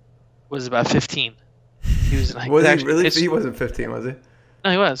was about 15. He was in Was he really? He wasn't 15, was he?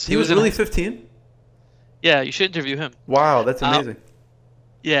 No, he was. He was really 15? Yeah, you should interview him. Wow, that's amazing.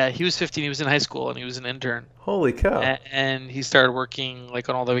 Yeah, he was 15. He was in high school, and he was an intern. Holy cow. And he started working like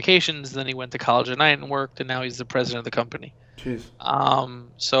on all the vacations. Then he went to college at night and worked, and now he's the president of the company. Jeez.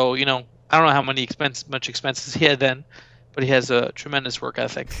 So, you know, I don't know how much expenses he had then, but he has a tremendous work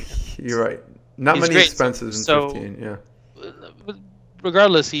ethic. You're right. Not many expenses in 15, yeah.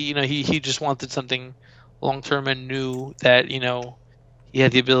 Regardless, he just wanted something long-term and knew that, he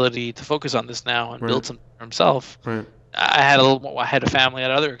had the ability to focus on this now and build something for himself. Right. I had a family, I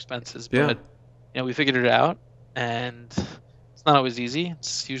had other expenses, but we figured it out, and it's not always easy.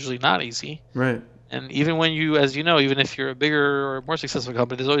 It's usually not easy. Right. And even when even if you're a bigger or more successful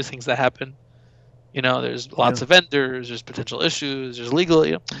company, there's always things that happen. There's lots of vendors, there's potential issues, there's legal,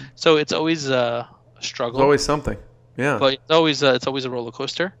 so it's always a struggle. There's always something. Yeah. But it's always a roller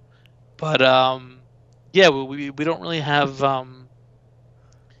coaster. But we don't really have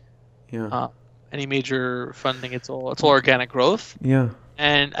any major funding. It's all organic growth. Yeah.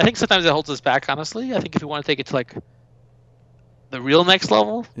 And I think sometimes it holds us back, honestly. I think if we want to take it to like the real next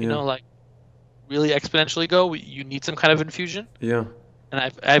level, like really exponentially go, you need some kind of infusion. Yeah.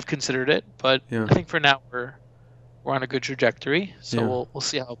 And I've considered it, but I think for now we're on a good trajectory. So we'll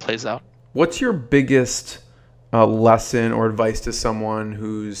see how it plays out. What's your biggest lesson or advice to someone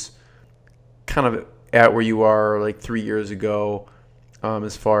who's kind of at where you are like 3 years ago,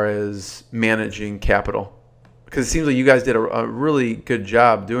 as far as managing capital? Because it seems like you guys did a really good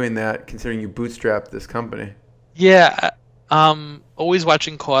job doing that, considering you bootstrapped this company. Yeah. Always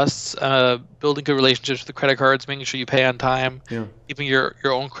watching costs, building good relationships with the credit cards, making sure you pay on time, keeping your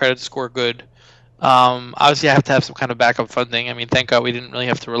own credit score good. Obviously, I have to have some kind of backup funding. I mean, thank God we didn't really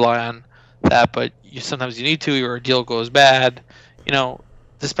have to rely on that, but sometimes you need to, or a deal goes bad.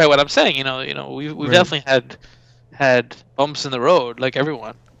 Despite what I'm saying, we've definitely had bumps in the road, like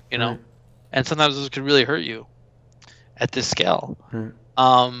everyone, and sometimes those could really hurt you at this scale.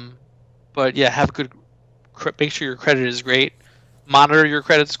 But yeah, make sure your credit is great. Monitor your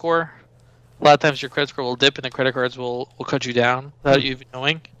credit score. A lot of times your credit score will dip and the credit cards will cut you down without you even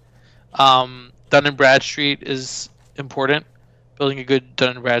knowing. Dun & Bradstreet is important. Building a good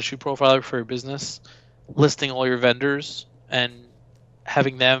Dun & Bradstreet profile for your business. Listing all your vendors and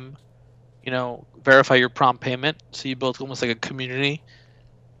having them, verify your prompt payment. So you build almost like a community.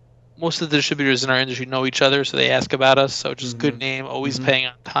 Most of the distributors in our industry know each other, so they ask about us. So just good name, always paying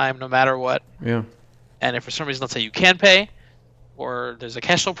on time no matter what. Yeah. And if for some reason, let's say you can't pay, or there's a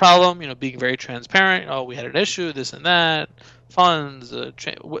cash flow problem, being very transparent. Oh, we had an issue, this and that, funds,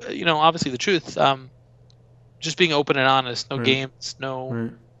 obviously the truth. Just being open and honest, no games,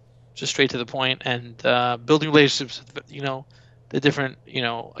 just straight to the point, and building relationships with, the different,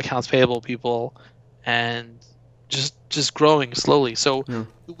 accounts payable people, and just growing slowly. So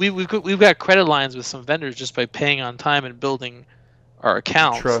we've got credit lines with some vendors just by paying on time and building our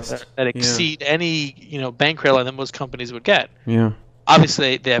accounts that exceed any bank credit line that most companies would get. Yeah.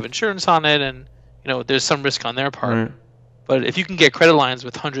 Obviously, they have insurance on it, and there's some risk on their part. Right. But if you can get credit lines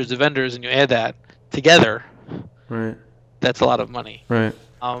with hundreds of vendors and you add that together, that's a lot of money. Right.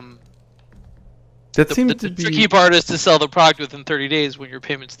 The tricky part is to sell the product within 30 days when your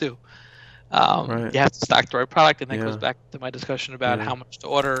payments due. You have to stock the right product, and that goes back to my discussion about how much to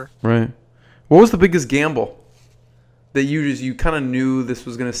order. Right. What was the biggest gamble that you kind of knew this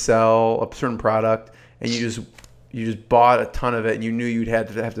was going to sell a certain product, and you just bought a ton of it, and you knew you'd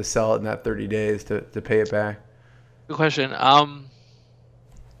have to sell it in that 30 days to pay it back? Good question. I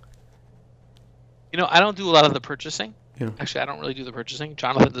don't do a lot of the purchasing. Actually, I don't really do the purchasing.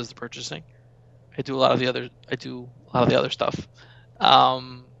 Jonathan does the purchasing. I do a lot of the other stuff.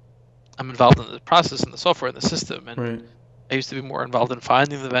 I'm involved in the process and the software and the system, and I used to be more involved in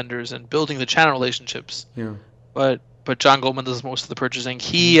finding the vendors and building the channel relationships. But John Goldman does most of the purchasing.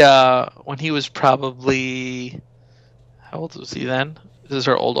 He when he was probably, how old was he then? This is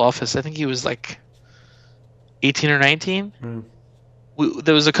our old office. I think he was like 18 or 19.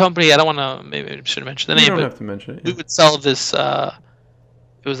 There was a company, I don't want to, maybe I shouldn't mention the name, You don't but have to mention it. we would sell this,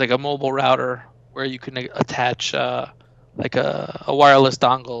 it was like a mobile router where you can attach like a wireless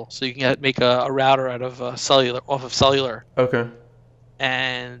dongle, so you can make a router out of cellular. Okay.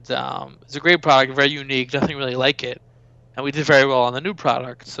 And it's a great product, very unique, nothing really like it. And we did very well on the new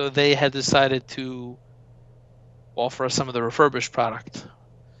product, so they had decided to offer us some of the refurbished product,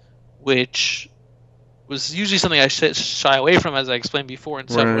 which was usually something I shy away from, as I explained before, in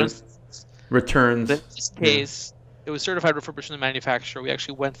several instances. Returns. But in this case, it was certified refurbished from the manufacturer. We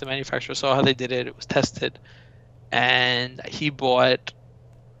actually went to the manufacturer, saw how they did it. It was tested. And he bought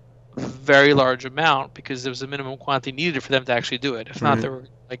a very large amount because there was a minimum quantity needed for them to actually do it. If not, they were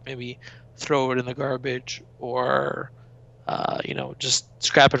like maybe throw it in the garbage or, just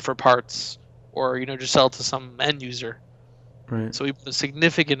scrap it for parts or, just sell it to some end user. Right. So we put a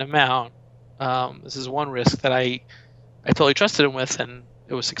significant amount. This is one risk that I totally trusted him with, and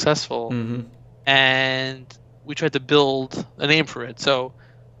it was successful. And we tried to build a name for it. So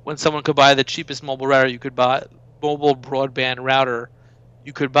when someone could buy the cheapest mobile broadband router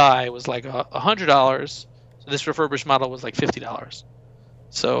you could buy was like $100. So this refurbished model was like $50.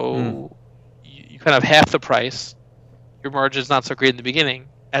 So you kind of half the price. Your margin's not so great in the beginning.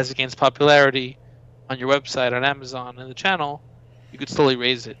 As it gains popularity on your website, on Amazon, and the channel, you could slowly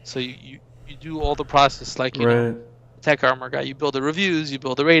raise it. So you do all the process like you know, Tech Armor guy. You build the reviews, you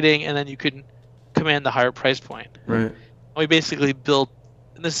build the rating, and then you can command the higher price point. And we basically built,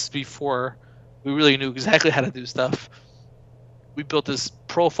 and this is before we really knew exactly how to do stuff. We built this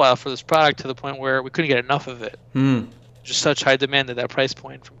profile for this product to the point where we couldn't get enough of it. Just such high demand at that price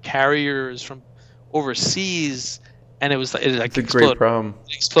point from carriers, from overseas, and it's like it's a exploded. great problem.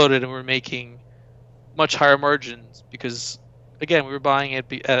 It exploded, and we're making much higher margins because, again, we were buying it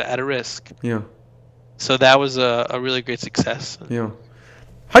at a risk. So that was a really great success.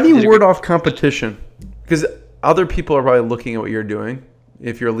 How do you ward off competition? Because other people are probably looking at what you're doing.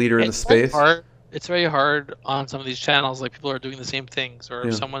 If you're a leader in the space, it's very hard on some of these channels. Like people are doing the same things, or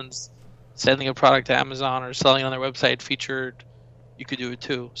if someone's sending a product to Amazon or selling it on their website featured, you could do it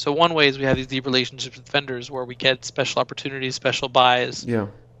too. So one way is we have these deep relationships with vendors where we get special opportunities, special buys,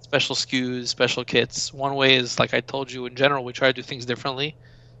 special SKUs, special kits. One way is, like I told you, in general, we try to do things differently.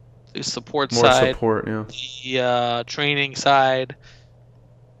 The support side, the training side,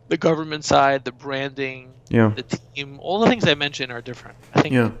 the government side, the branding, the team, all the things I mentioned are different. I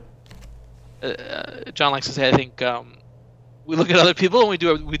think John likes to say, I think we look at other people and we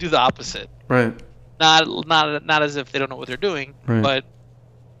do the opposite. Not as if they don't know what they're doing, but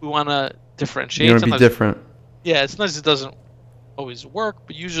we want to differentiate. You want to be different. Yeah, sometimes it doesn't always work,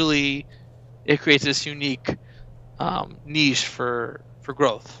 but usually it creates this unique niche for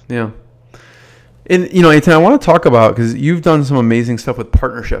growth. And Eytan, I want to talk about, because you've done some amazing stuff with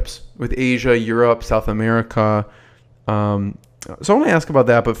partnerships with Asia, Europe, South America. So I want to ask about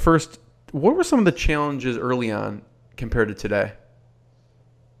that, but first, what were some of the challenges early on compared to today?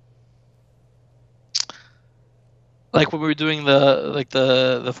 Like when we were doing the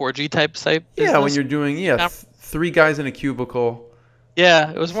 4G type business? When you're doing 3 guys in a cubicle.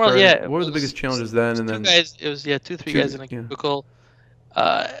 It was more. What were the biggest challenges then? And then guys. It was 2-3 guys in a cubicle.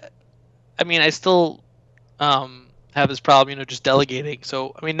 I still have this problem, just delegating.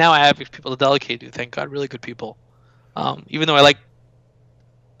 So now I have people to delegate to. Thank God, really good people. Even though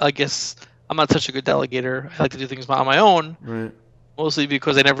I guess I'm not such a good delegator. I like to do things on my own. Mostly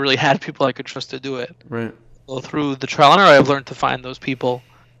because I never really had people I could trust to do it. So through the trial and error, I've learned to find those people,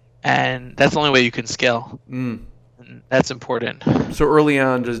 and that's the only way you can scale. And that's important. So early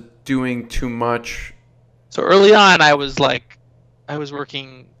on, just doing too much. So early on, I was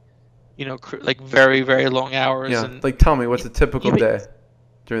working, like very, very long hours. And tell me, what's a typical day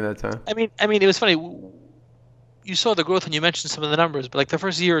during that time? It was funny. You saw the growth and you mentioned some of the numbers, but the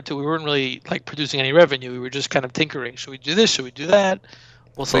first year or two, we weren't really producing any revenue. We were just kind of tinkering. Should we do this? Should we do that?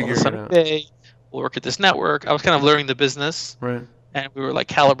 We'll sell this on eBay. We'll work at this network. I was kind of learning the business, and we were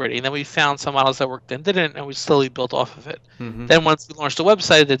calibrating. And then we found some models that worked and didn't, and we slowly built off of it. Then once we launched the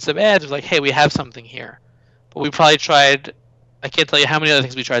website, did some ads. It was like, hey, we have something here. But we probably tried. I can't tell you how many other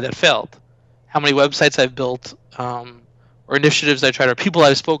things we tried that failed. How many websites I've built, or initiatives I tried, or people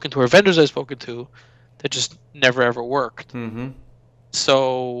I've spoken to, or vendors I've spoken to, that just never ever worked.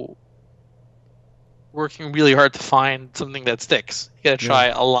 So working really hard to find something that sticks. You got to try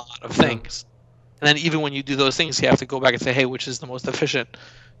a lot of things. And then even when you do those things, you have to go back and say, hey, which is the most efficient?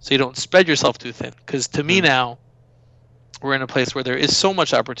 So you don't spread yourself too thin. Because to me now, we're in a place where there is so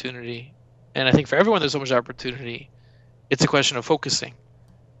much opportunity. And I think for everyone there's so much opportunity. It's a question of focusing.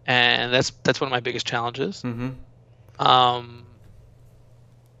 And that's one of my biggest challenges. But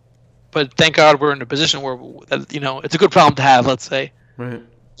thank God we're in a position where, it's a good problem to have, let's say. Right.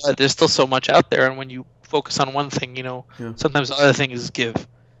 But there's still so much out there. And when you focus on one thing, sometimes the other thing is give.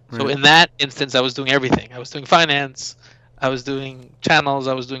 So in that instance, I was doing everything. I was doing finance. I was doing channels.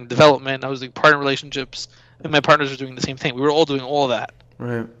 I was doing development. I was doing partner relationships. And my partners were doing the same thing. We were all doing all that.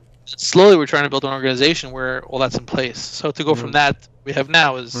 Right. Slowly, we're trying to build an organization where all that's in place. So to go from that we have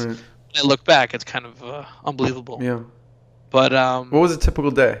now is, when I look back, it's kind of unbelievable. Yeah. But what was a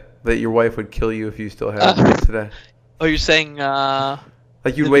typical day that your wife would kill you if you still had it today? Oh, you're saying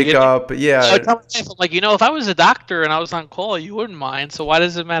like you'd wake up, yeah. I tell my wife, I'm like, if I was a doctor and I was on call, you wouldn't mind. So why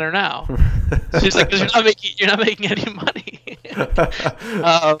does it matter now? She's like, because you're not making any money.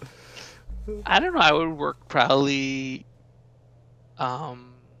 I don't know. I would work probably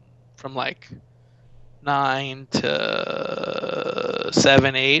from like 9 to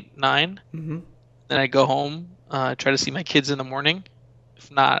 7, 8, 9. Then I go home, try to see my kids in the morning,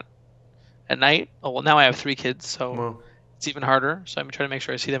 if not at night. Oh, well, now I have 3 kids, so it's even harder. So I'm trying to make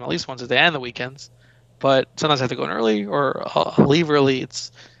sure I see them at least once a day and the weekends. But sometimes I have to go in early or I'll leave early.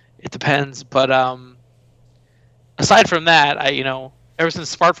 It depends. But aside from that, ever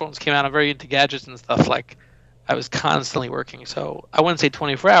since smartphones came out, I'm very into gadgets and stuff. Like, I was constantly working. So I wouldn't say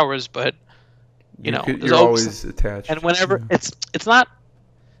 24 hours, but you're always attached. And whenever it's not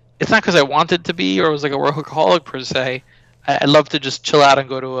because I wanted to be or was like a workaholic per se. I love to just chill out and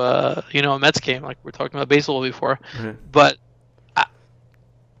go to a Mets game, like we were talking about baseball before. But I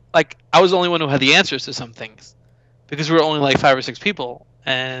was the only one who had the answers to some things because we were only like 5 or 6 people,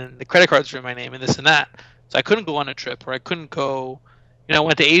 and the credit cards were in my name and this and that. So I couldn't go on a trip, or I couldn't go. I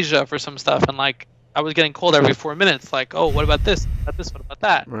went to Asia for some stuff, and like I was getting called every 4 minutes, like, oh, what about this? What about this? What about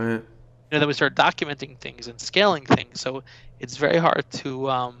that? Right. Then we start documenting things and scaling things. So it's very hard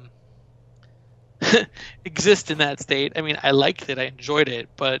to exist in that state. I mean, I liked it, I enjoyed it,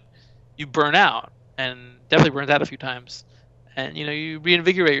 but you burn out, and definitely burned out a few times. And you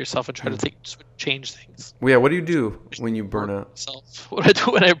reinvigorate yourself and try to change things. Well, yeah. What do you do when you burn out? What I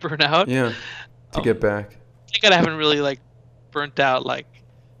do when I burn out? Yeah. To get back. I think I haven't really burnt out and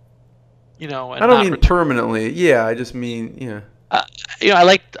I don't mean permanently. Yeah, I just mean I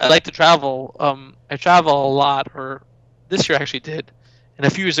like to travel. I travel a lot, or this year I actually did. And a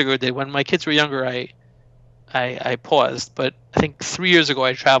few years ago I did. When my kids were younger, I paused. But I think 3 years ago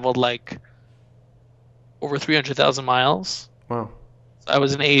I traveled over 300,000 miles. Wow. I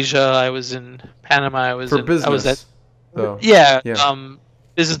was in Asia. I was in Panama. Business. I was at. Though. Yeah.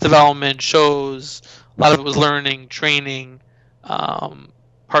 Business development, shows. A lot of it was learning, training,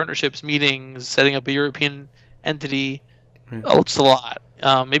 partnerships, meetings, setting up a European entity. Oh, it's a lot.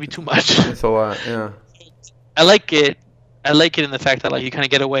 Maybe too much. It's a lot. Yeah. I like it. I like it in the fact that you kind of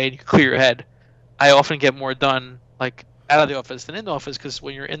get away and you clear your head. I often get more done out of the office than in the office, because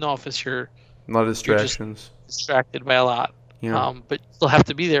when you're in the office, you're a lot of distractions. You're just distracted by a lot. Yeah. But you still have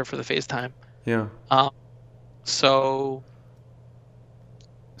to be there for the FaceTime. Yeah. So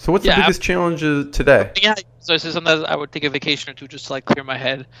what's the biggest challenge today? Yeah. So sometimes I would take a vacation or two just to turn my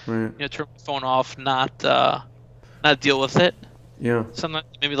head. Right. Turn my phone off, not deal with it. Yeah. Sometimes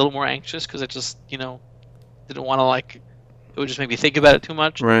maybe a little more anxious because I just didn't want to it would just make me think about it too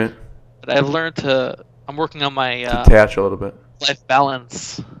much. Right. But I've learned I'm working on my detach a little bit. Life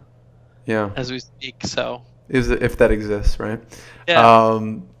balance. Yeah. As we speak, so. If that exists, right?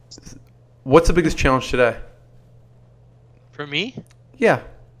 Yeah. What's the biggest challenge today? For me? Yeah.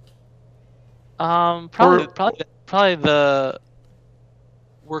 Probably the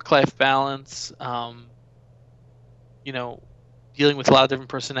work-life balance. Dealing with a lot of different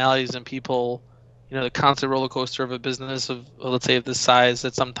personalities and people. The constant roller coaster of a business of, let's say, of this size,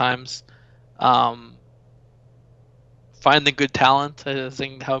 that sometimes finding good talent, I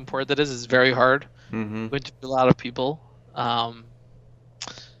think how important that is very hard. Mm-hmm. With a lot of people. Those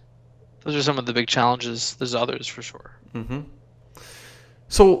are some of the big challenges. There's others for sure. Mm-hmm.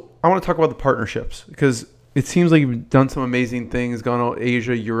 So I want to talk about the partnerships, because it seems like you've done some amazing things, gone to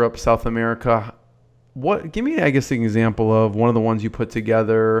Asia, Europe, South America. Give me, I guess, an example of one of the ones you put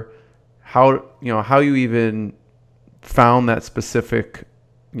together. How you even found that specific,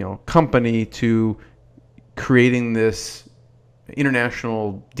 company to creating this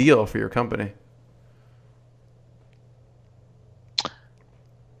international deal for your company.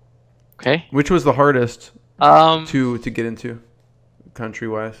 Okay. Which was the hardest to get into,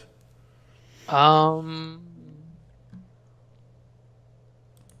 country-wise?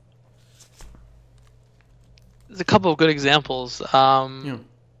 There's a couple of good examples. One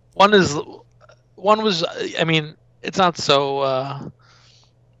was, I mean, it's not so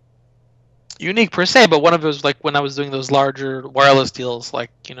unique per se, but one of it was like when I was doing those larger wireless deals, like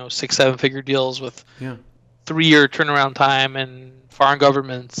 6-7 figure deals with 3-year turnaround time and foreign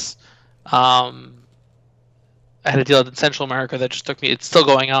governments. I had a deal in Central America that just took me. It's still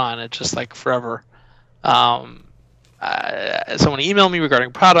going on. It's just like forever. Someone emailed me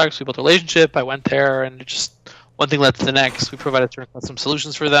regarding products. We built a relationship. I went there, and it just one thing led to the next. We provided certain custom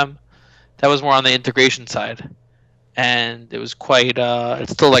solutions for them. That was more on the integration side, and it was quite.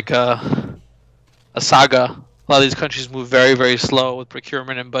 It's still like a saga. A lot of these countries move very, very slow with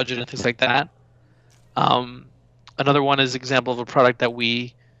procurement and budget and things like that. Another one is an example of a product that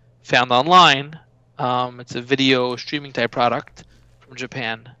we found online. It's a video streaming type product from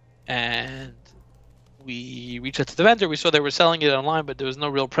Japan, and we reached out to the vendor. We saw they were selling it online, but there was no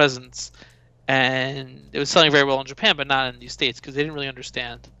real presence, and it was selling very well in Japan, but not in the States because they didn't really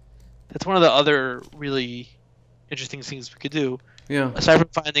understand. That's one of the other really interesting things we could do. Yeah. Aside from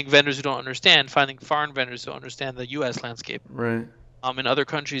finding vendors who don't understand, finding foreign vendors who understand the U.S. landscape. Right. In other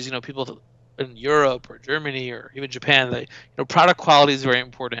countries, people in Europe or Germany or even Japan, product quality is very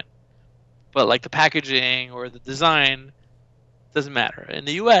important. But like the packaging or the design doesn't matter. In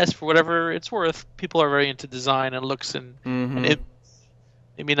the U.S., for whatever it's worth, people are very into design and looks and maybe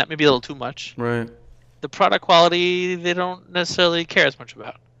a little too much. Right. The product quality they don't necessarily care as much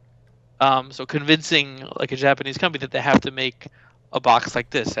about. So convincing like a Japanese company that they have to make a box like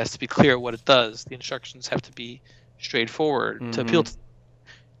this, it has to be clear what it does. The instructions have to be straightforward to appeal to.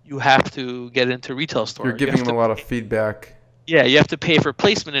 You have to get into retail store. You're giving them a lot of feedback. Yeah, you have to pay for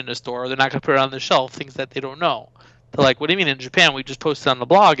placement in the store. Or they're not going to put it on the shelf, things that they don't know. They're like, what do you mean in Japan? We just post it on the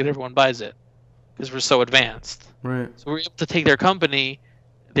blog and everyone buys it because we're so advanced. Right. So we're able to take their company.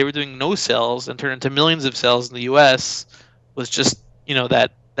 They were doing no sales and turn into millions of sales in the U.S. was just,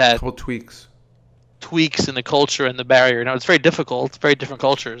 that couple tweaks in the culture and the barrier. Now, it's very difficult. Very different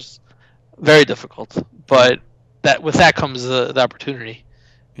cultures. Very difficult. But with that comes the opportunity.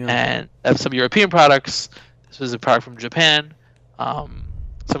 Yeah. And have some European products. This was a product from Japan.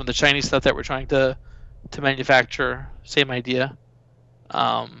 Some of the Chinese stuff that we're trying to manufacture, same idea.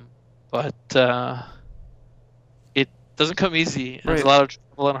 But it doesn't come easy. Right. There's a lot of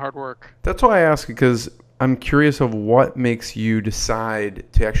trouble and hard work. That's why I ask, because I'm curious of what makes you decide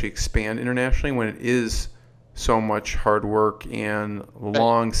to actually expand internationally when it is so much hard work and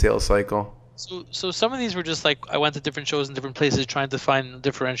long sales cycle. So some of these were just like I went to different shows in different places trying to find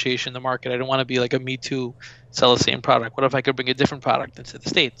differentiation in the market. I didn't want to be like a Me Too, sell the same product. What if I could bring a different product into the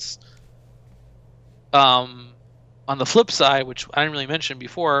States? On the flip side, which I didn't really mention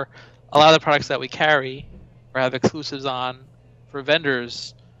before, a lot of the products that we carry or have exclusives on for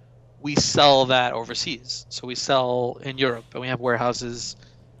vendors, we sell that overseas. So we sell in Europe, and we have warehouses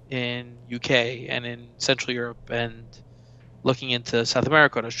in UK and in Central Europe and looking into South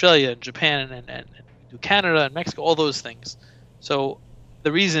America and Australia and Japan and do Canada and Mexico, all those things. So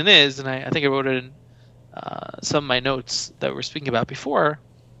the reason is, and I think I wrote it in some of my notes that we were speaking about before,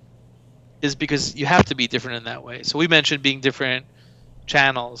 is because you have to be different in that way. So we mentioned being different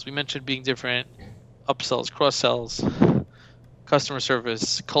channels. We mentioned being different upsells, cross-sells, customer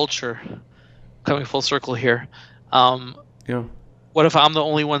service, culture, coming full circle here. What if I'm the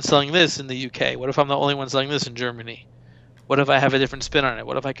only one selling this in the UK? What if I'm the only one selling this in Germany? What if I have a different spin on it?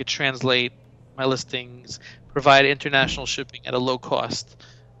 What if I could translate my listings, provide international shipping at a low cost,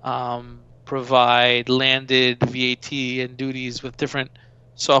 provide landed VAT and duties with different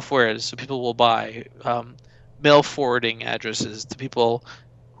softwares so people will buy, mail forwarding addresses to people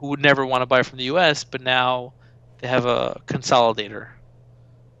who would never want to buy from the US, but now they have a consolidator.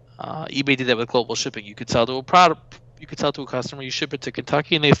 eBay did that with global shipping. You could sell to a product, you could sell to a customer, you ship it to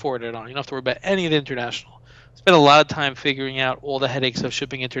Kentucky, and they forward it on. You don't have to worry about any of the international. Spent a lot of time figuring out all the headaches of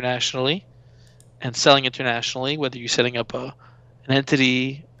shipping internationally and selling internationally, whether you're setting up an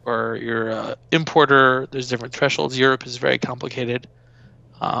entity or you're an importer. There's different thresholds. Europe is very complicated.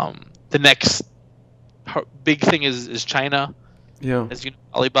 The next big thing is China. Yeah. As you know,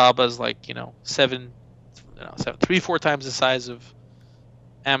 Alibaba is like 3-4 times the size of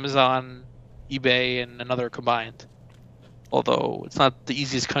Amazon, eBay, and another combined. Although it's not the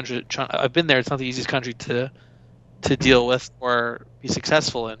easiest country. I've been there. It's not the easiest country to deal with or be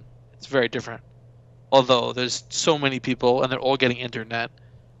successful in. It's very different. Although there's so many people and they're all getting internet.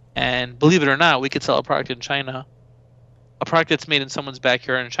 And believe it or not, we could sell a product in China, a product that's made in someone's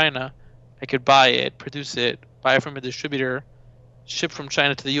backyard in China, I could buy it, produce it, buy it from a distributor, ship from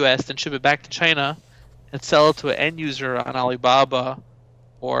China to the U.S., then ship it back to China, and sell it to an end user on Alibaba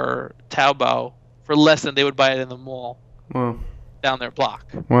or Taobao for less than they would buy it in the mall. Wow. Down their block.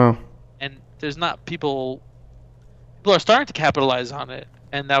 Wow. And there's not people are starting to capitalize on it.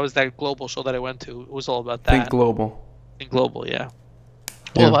 And that was that global show that I went to. It was all about that. Think global. Think global, yeah.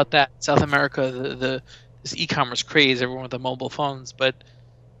 All about that. South America, this e-commerce craze, everyone with the mobile phones. But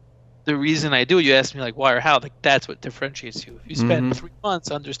the reason I do it, you ask me like why or how, like that's what differentiates you. If you spend 3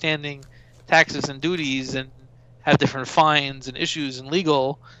 months understanding taxes and duties and have different fines and issues and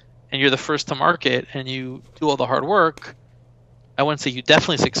legal, and you're the first to market and you do all the hard work, I wouldn't say you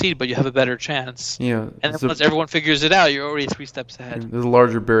definitely succeed, but you have a better chance. Yeah. And then once everyone figures it out, you're already 3 steps ahead. There's a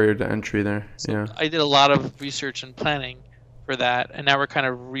larger barrier to entry there. So I did a lot of research and planning for that, and now we're kind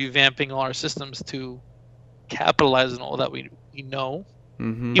of revamping all our systems to capitalize on all that we know,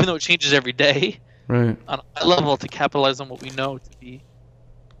 even though it changes every day. Right. On a high level, to capitalize on what we know to be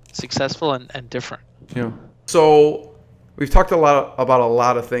successful and different. Yeah. So we've talked about a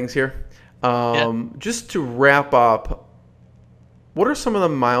lot of things here. Just to wrap up, what are some of the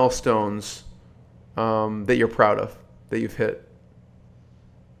milestones that you're proud of that you've hit?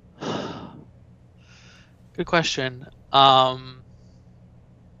 Good question. Well,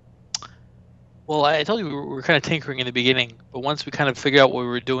 I told you we were kind of tinkering in the beginning, but once we kind of figured out what we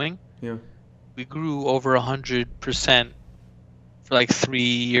were doing, we grew over 100% for like 3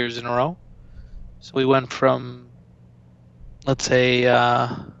 years in a row. So we went from, let's say,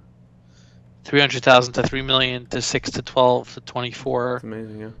 300,000 to 3 million to 6 to 12 to 24. That's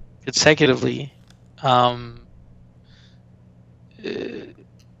amazing, yeah. Consecutively. And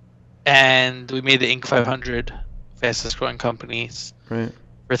we made the Inc. 500 fastest growing companies for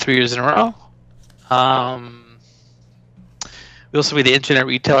 3 years in a row. We also made the Internet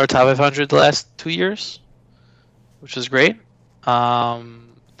Retailer Top 500 the last 2 years, which is great.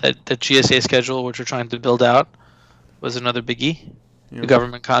 That GSA schedule, which we're trying to build out, was another biggie. The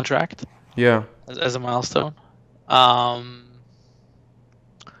government contract. Yeah. As a milestone.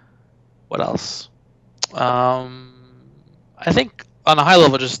 What else? I think on a high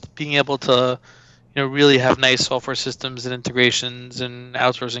level, just being able to, really have nice software systems and integrations and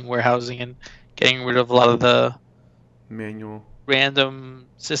outsourcing warehousing and getting rid of a lot of the manual random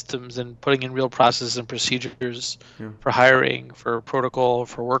systems and putting in real processes and procedures for hiring, for protocol,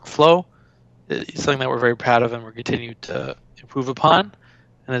 for workflow. It's something that we're very proud of and we're continuing to improve upon,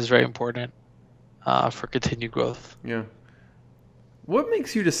 and is very important for continued growth. Yeah. What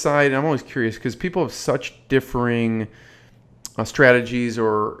makes you decide? I'm always curious because people have such differing strategies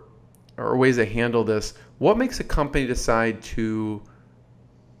or ways to handle this. What makes a company decide to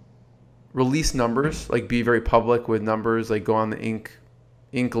release numbers, like be very public with numbers, like go on the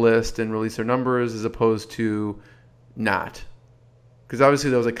Inc. list and release their numbers, as opposed to not? Because obviously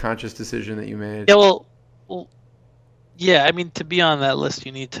that was a conscious decision that you made. Yeah, well, yeah. I mean, to be on that list,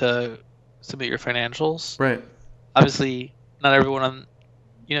 you need to submit your financials. Right. Obviously, not everyone on,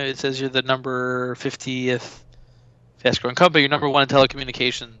 it says you're the number 50th fast growing company. You're number 1 in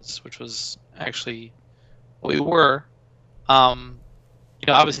telecommunications, which was actually what we were.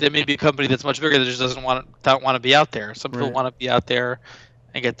 Obviously there may be a company that's much bigger that just don't want to be out there. Some people want to be out there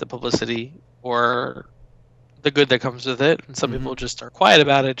and get the publicity or the good that comes with it, and some people just are quiet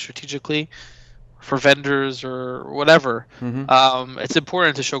about it strategically for vendors or whatever. It's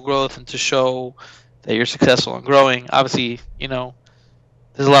important to show growth and to show that you're successful and growing. Obviously,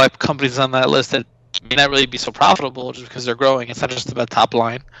 there's a lot of companies on that list that may not really be so profitable just because they're growing. It's not just about top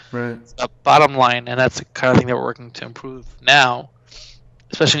line, it's about bottom line, and that's the kind of thing that we're working to improve now,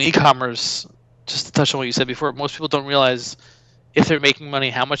 especially in e-commerce. Just to touch on what you said before, most people don't realize if they're making money,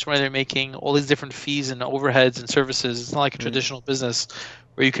 how much money they're making, all these different fees and overheads and services. It's not like a traditional business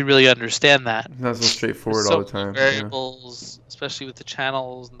where you can really understand that. Not so straightforward all the time. Variables, especially with the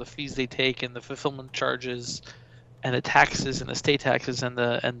channels and the fees they take and the fulfillment charges and the taxes and the state taxes and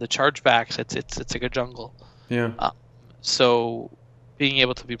the chargebacks. It's like a jungle. Yeah. So being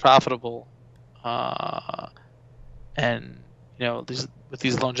able to be profitable, and with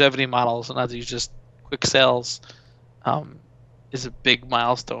these longevity models and not these just quick sales, is a big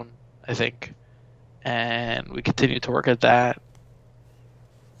milestone, I think, and we continue to work at that.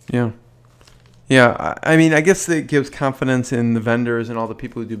 Yeah. I mean, I guess it gives confidence in the vendors and all the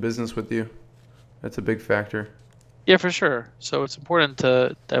people who do business with you. That's a big factor. Yeah, for sure. So it's important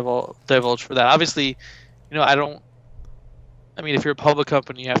to divulge for that. Obviously, if you're a public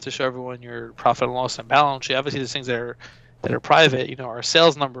company, you have to show everyone your profit and loss and balance sheet. Obviously, there's things that are private. Our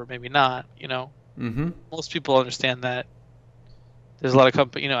sales number, maybe not. Most people understand that There's a lot of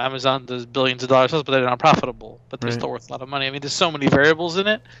company, Amazon does billions of dollars, but they're not profitable, but they're still worth a lot of money. I mean, there's so many variables in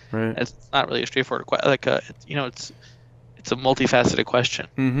it. Right. It's not really a straightforward it's a multifaceted question.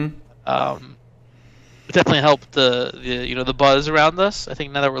 It definitely helped the buzz around us. I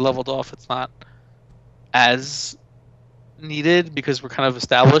think now that we're leveled off, it's not as needed because we're kind of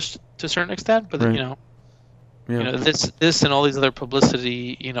established to a certain extent. But this and all these other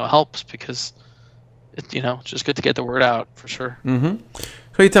publicity, helps because it's just good to get the word out for sure. So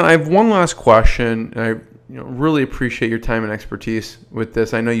Eytan, I have one last question. I really appreciate your time and expertise with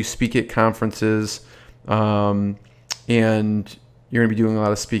this. I know you speak at conferences, and you're going to be doing a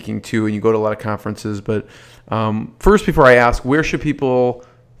lot of speaking too, and you go to a lot of conferences. But first, before I ask, where should people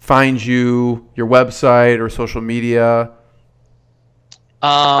find you, your website or social media?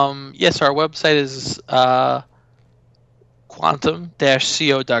 Yes, our website is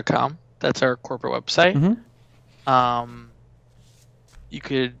quantum-co.com. That's our corporate website. You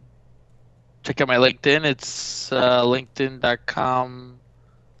could check out my LinkedIn. It's linkedin.com.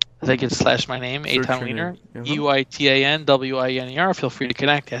 I think it's / my name, Eytan Wiener, Eytan Wiener. Feel free to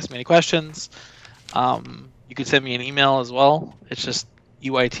connect, ask me any questions. You could send me an email as well. It's just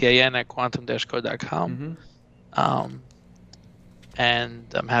eytan@quantum-co.com. And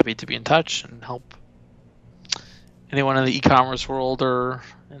I'm happy to be in touch and help anyone in the e-commerce world or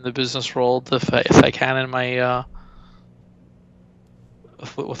in the business world if I can in my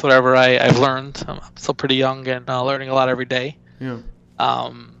with whatever I've learned. I'm still pretty young and learning a lot every day.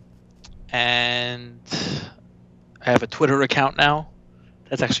 And I have a Twitter account now.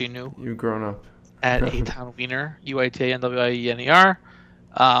 That's actually new. You've grown up. At Eytan Wiener, Eytan Wiener.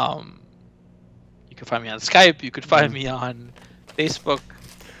 You can find me on Skype. You could find me on Facebook.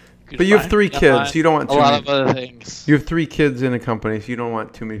 But you have 3 kids, so you don't want a lot of other things. You have 3 kids in a company, so you don't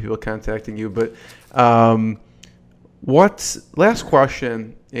want too many people contacting you. But last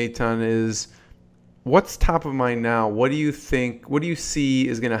question, Eytan, is what's top of mind now? What do you think? What do you see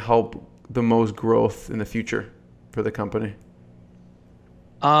is going to help the most growth in the future for the company?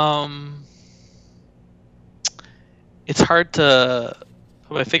 It's hard to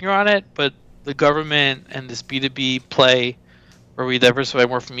put my finger on it, but the government and this B2B play where we diversify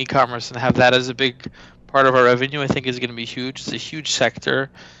more from e-commerce and have that as a big part of our revenue, I think is going to be huge. It's a huge sector.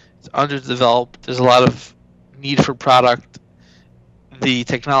 It's underdeveloped. There's a lot of need for product. The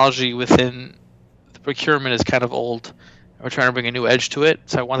technology within the procurement is kind of old. We're trying to bring a new edge to it.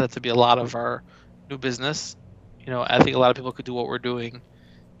 So I want that to be a lot of our new business. I think a lot of people could do what we're doing,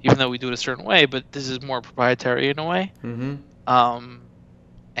 even though we do it a certain way, but this is more proprietary in a way.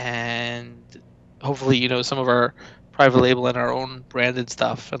 And hopefully, some of our private label and our own branded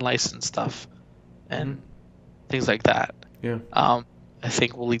stuff and licensed stuff and things like that. I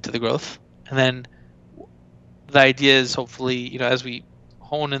think will lead to the growth. And then the idea is hopefully, as we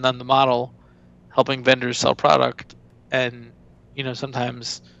hone in on the model, helping vendors sell product, and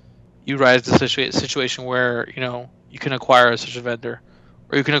sometimes you rise to a situation where you can acquire such a vendor,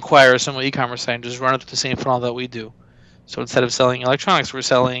 or you can acquire a similar e-commerce site and just run it through the same funnel that we do. So instead of selling electronics, we're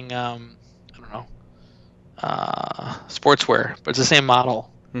selling sportswear, but it's the same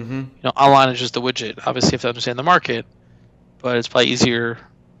model. Online is just a widget. Obviously, you have to understand the market, but it's probably easier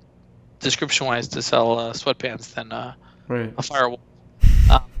description-wise to sell sweatpants than a firewall.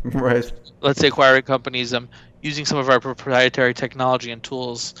 Let's say acquiring companies using some of our proprietary technology and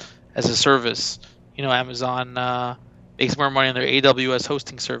tools as a service. Amazon makes more money on their AWS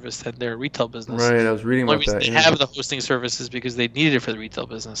hosting service than their retail business. I was reading about that. They have the hosting services because they needed it for the retail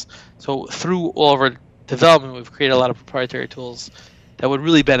business. So through all of our development, we've created a lot of proprietary tools that would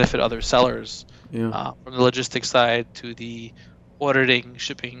really benefit other sellers, from the logistics side to the auditing,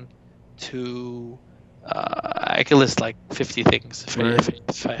 shipping, to I could list like 50 things if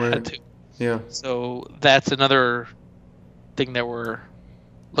I had to. So that's another thing that we're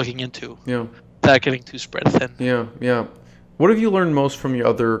looking into. Without getting too spread thin. What have you learned most from your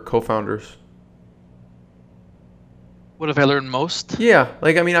other co-founders? What have I learned most?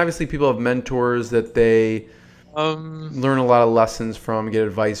 Obviously people have mentors that they learn a lot of lessons from, get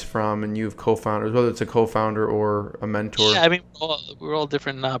advice from, and you have co-founders, whether it's a co-founder or a mentor. We're all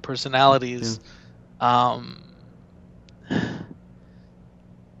different personalities. I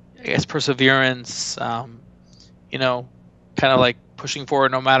guess perseverance, kind of like pushing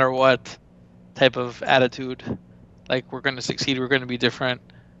forward no matter what type of attitude. Like, we're going to succeed, we're going to be different,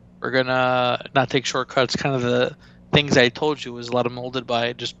 we're going to not take shortcuts. Kind of the things I told you was a lot of molded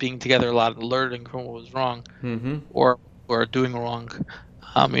by just being together, a lot of learning from what was wrong or doing wrong.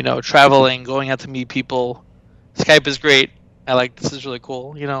 Traveling, going out to meet people. Skype is great. This is really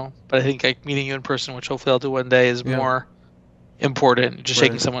cool, but I think like meeting you in person, which hopefully I'll do one day, is more important. Just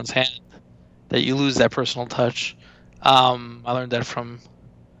shaking Right. someone's hand, that you lose that personal touch. I learned that from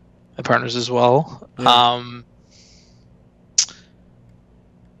my partners as well. Yeah.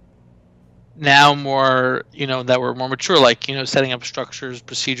 Now more, that we're more mature, like, setting up structures,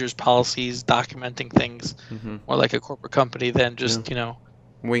 procedures, policies, documenting things, more like a corporate company than just,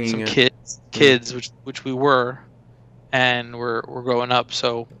 Winging some it. kids, which we were, and we're growing up.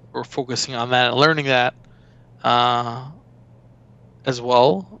 So we're focusing on that and learning that as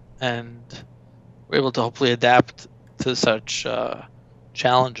well, and we're able to hopefully adapt to such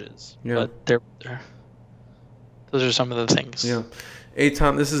challenges. Yeah. But those are some of the things. Yeah.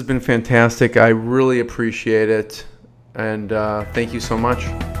 Eytan, this has been fantastic. I really appreciate it. And thank you so much.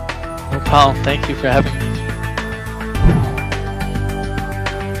 No problem. Thank you for having me.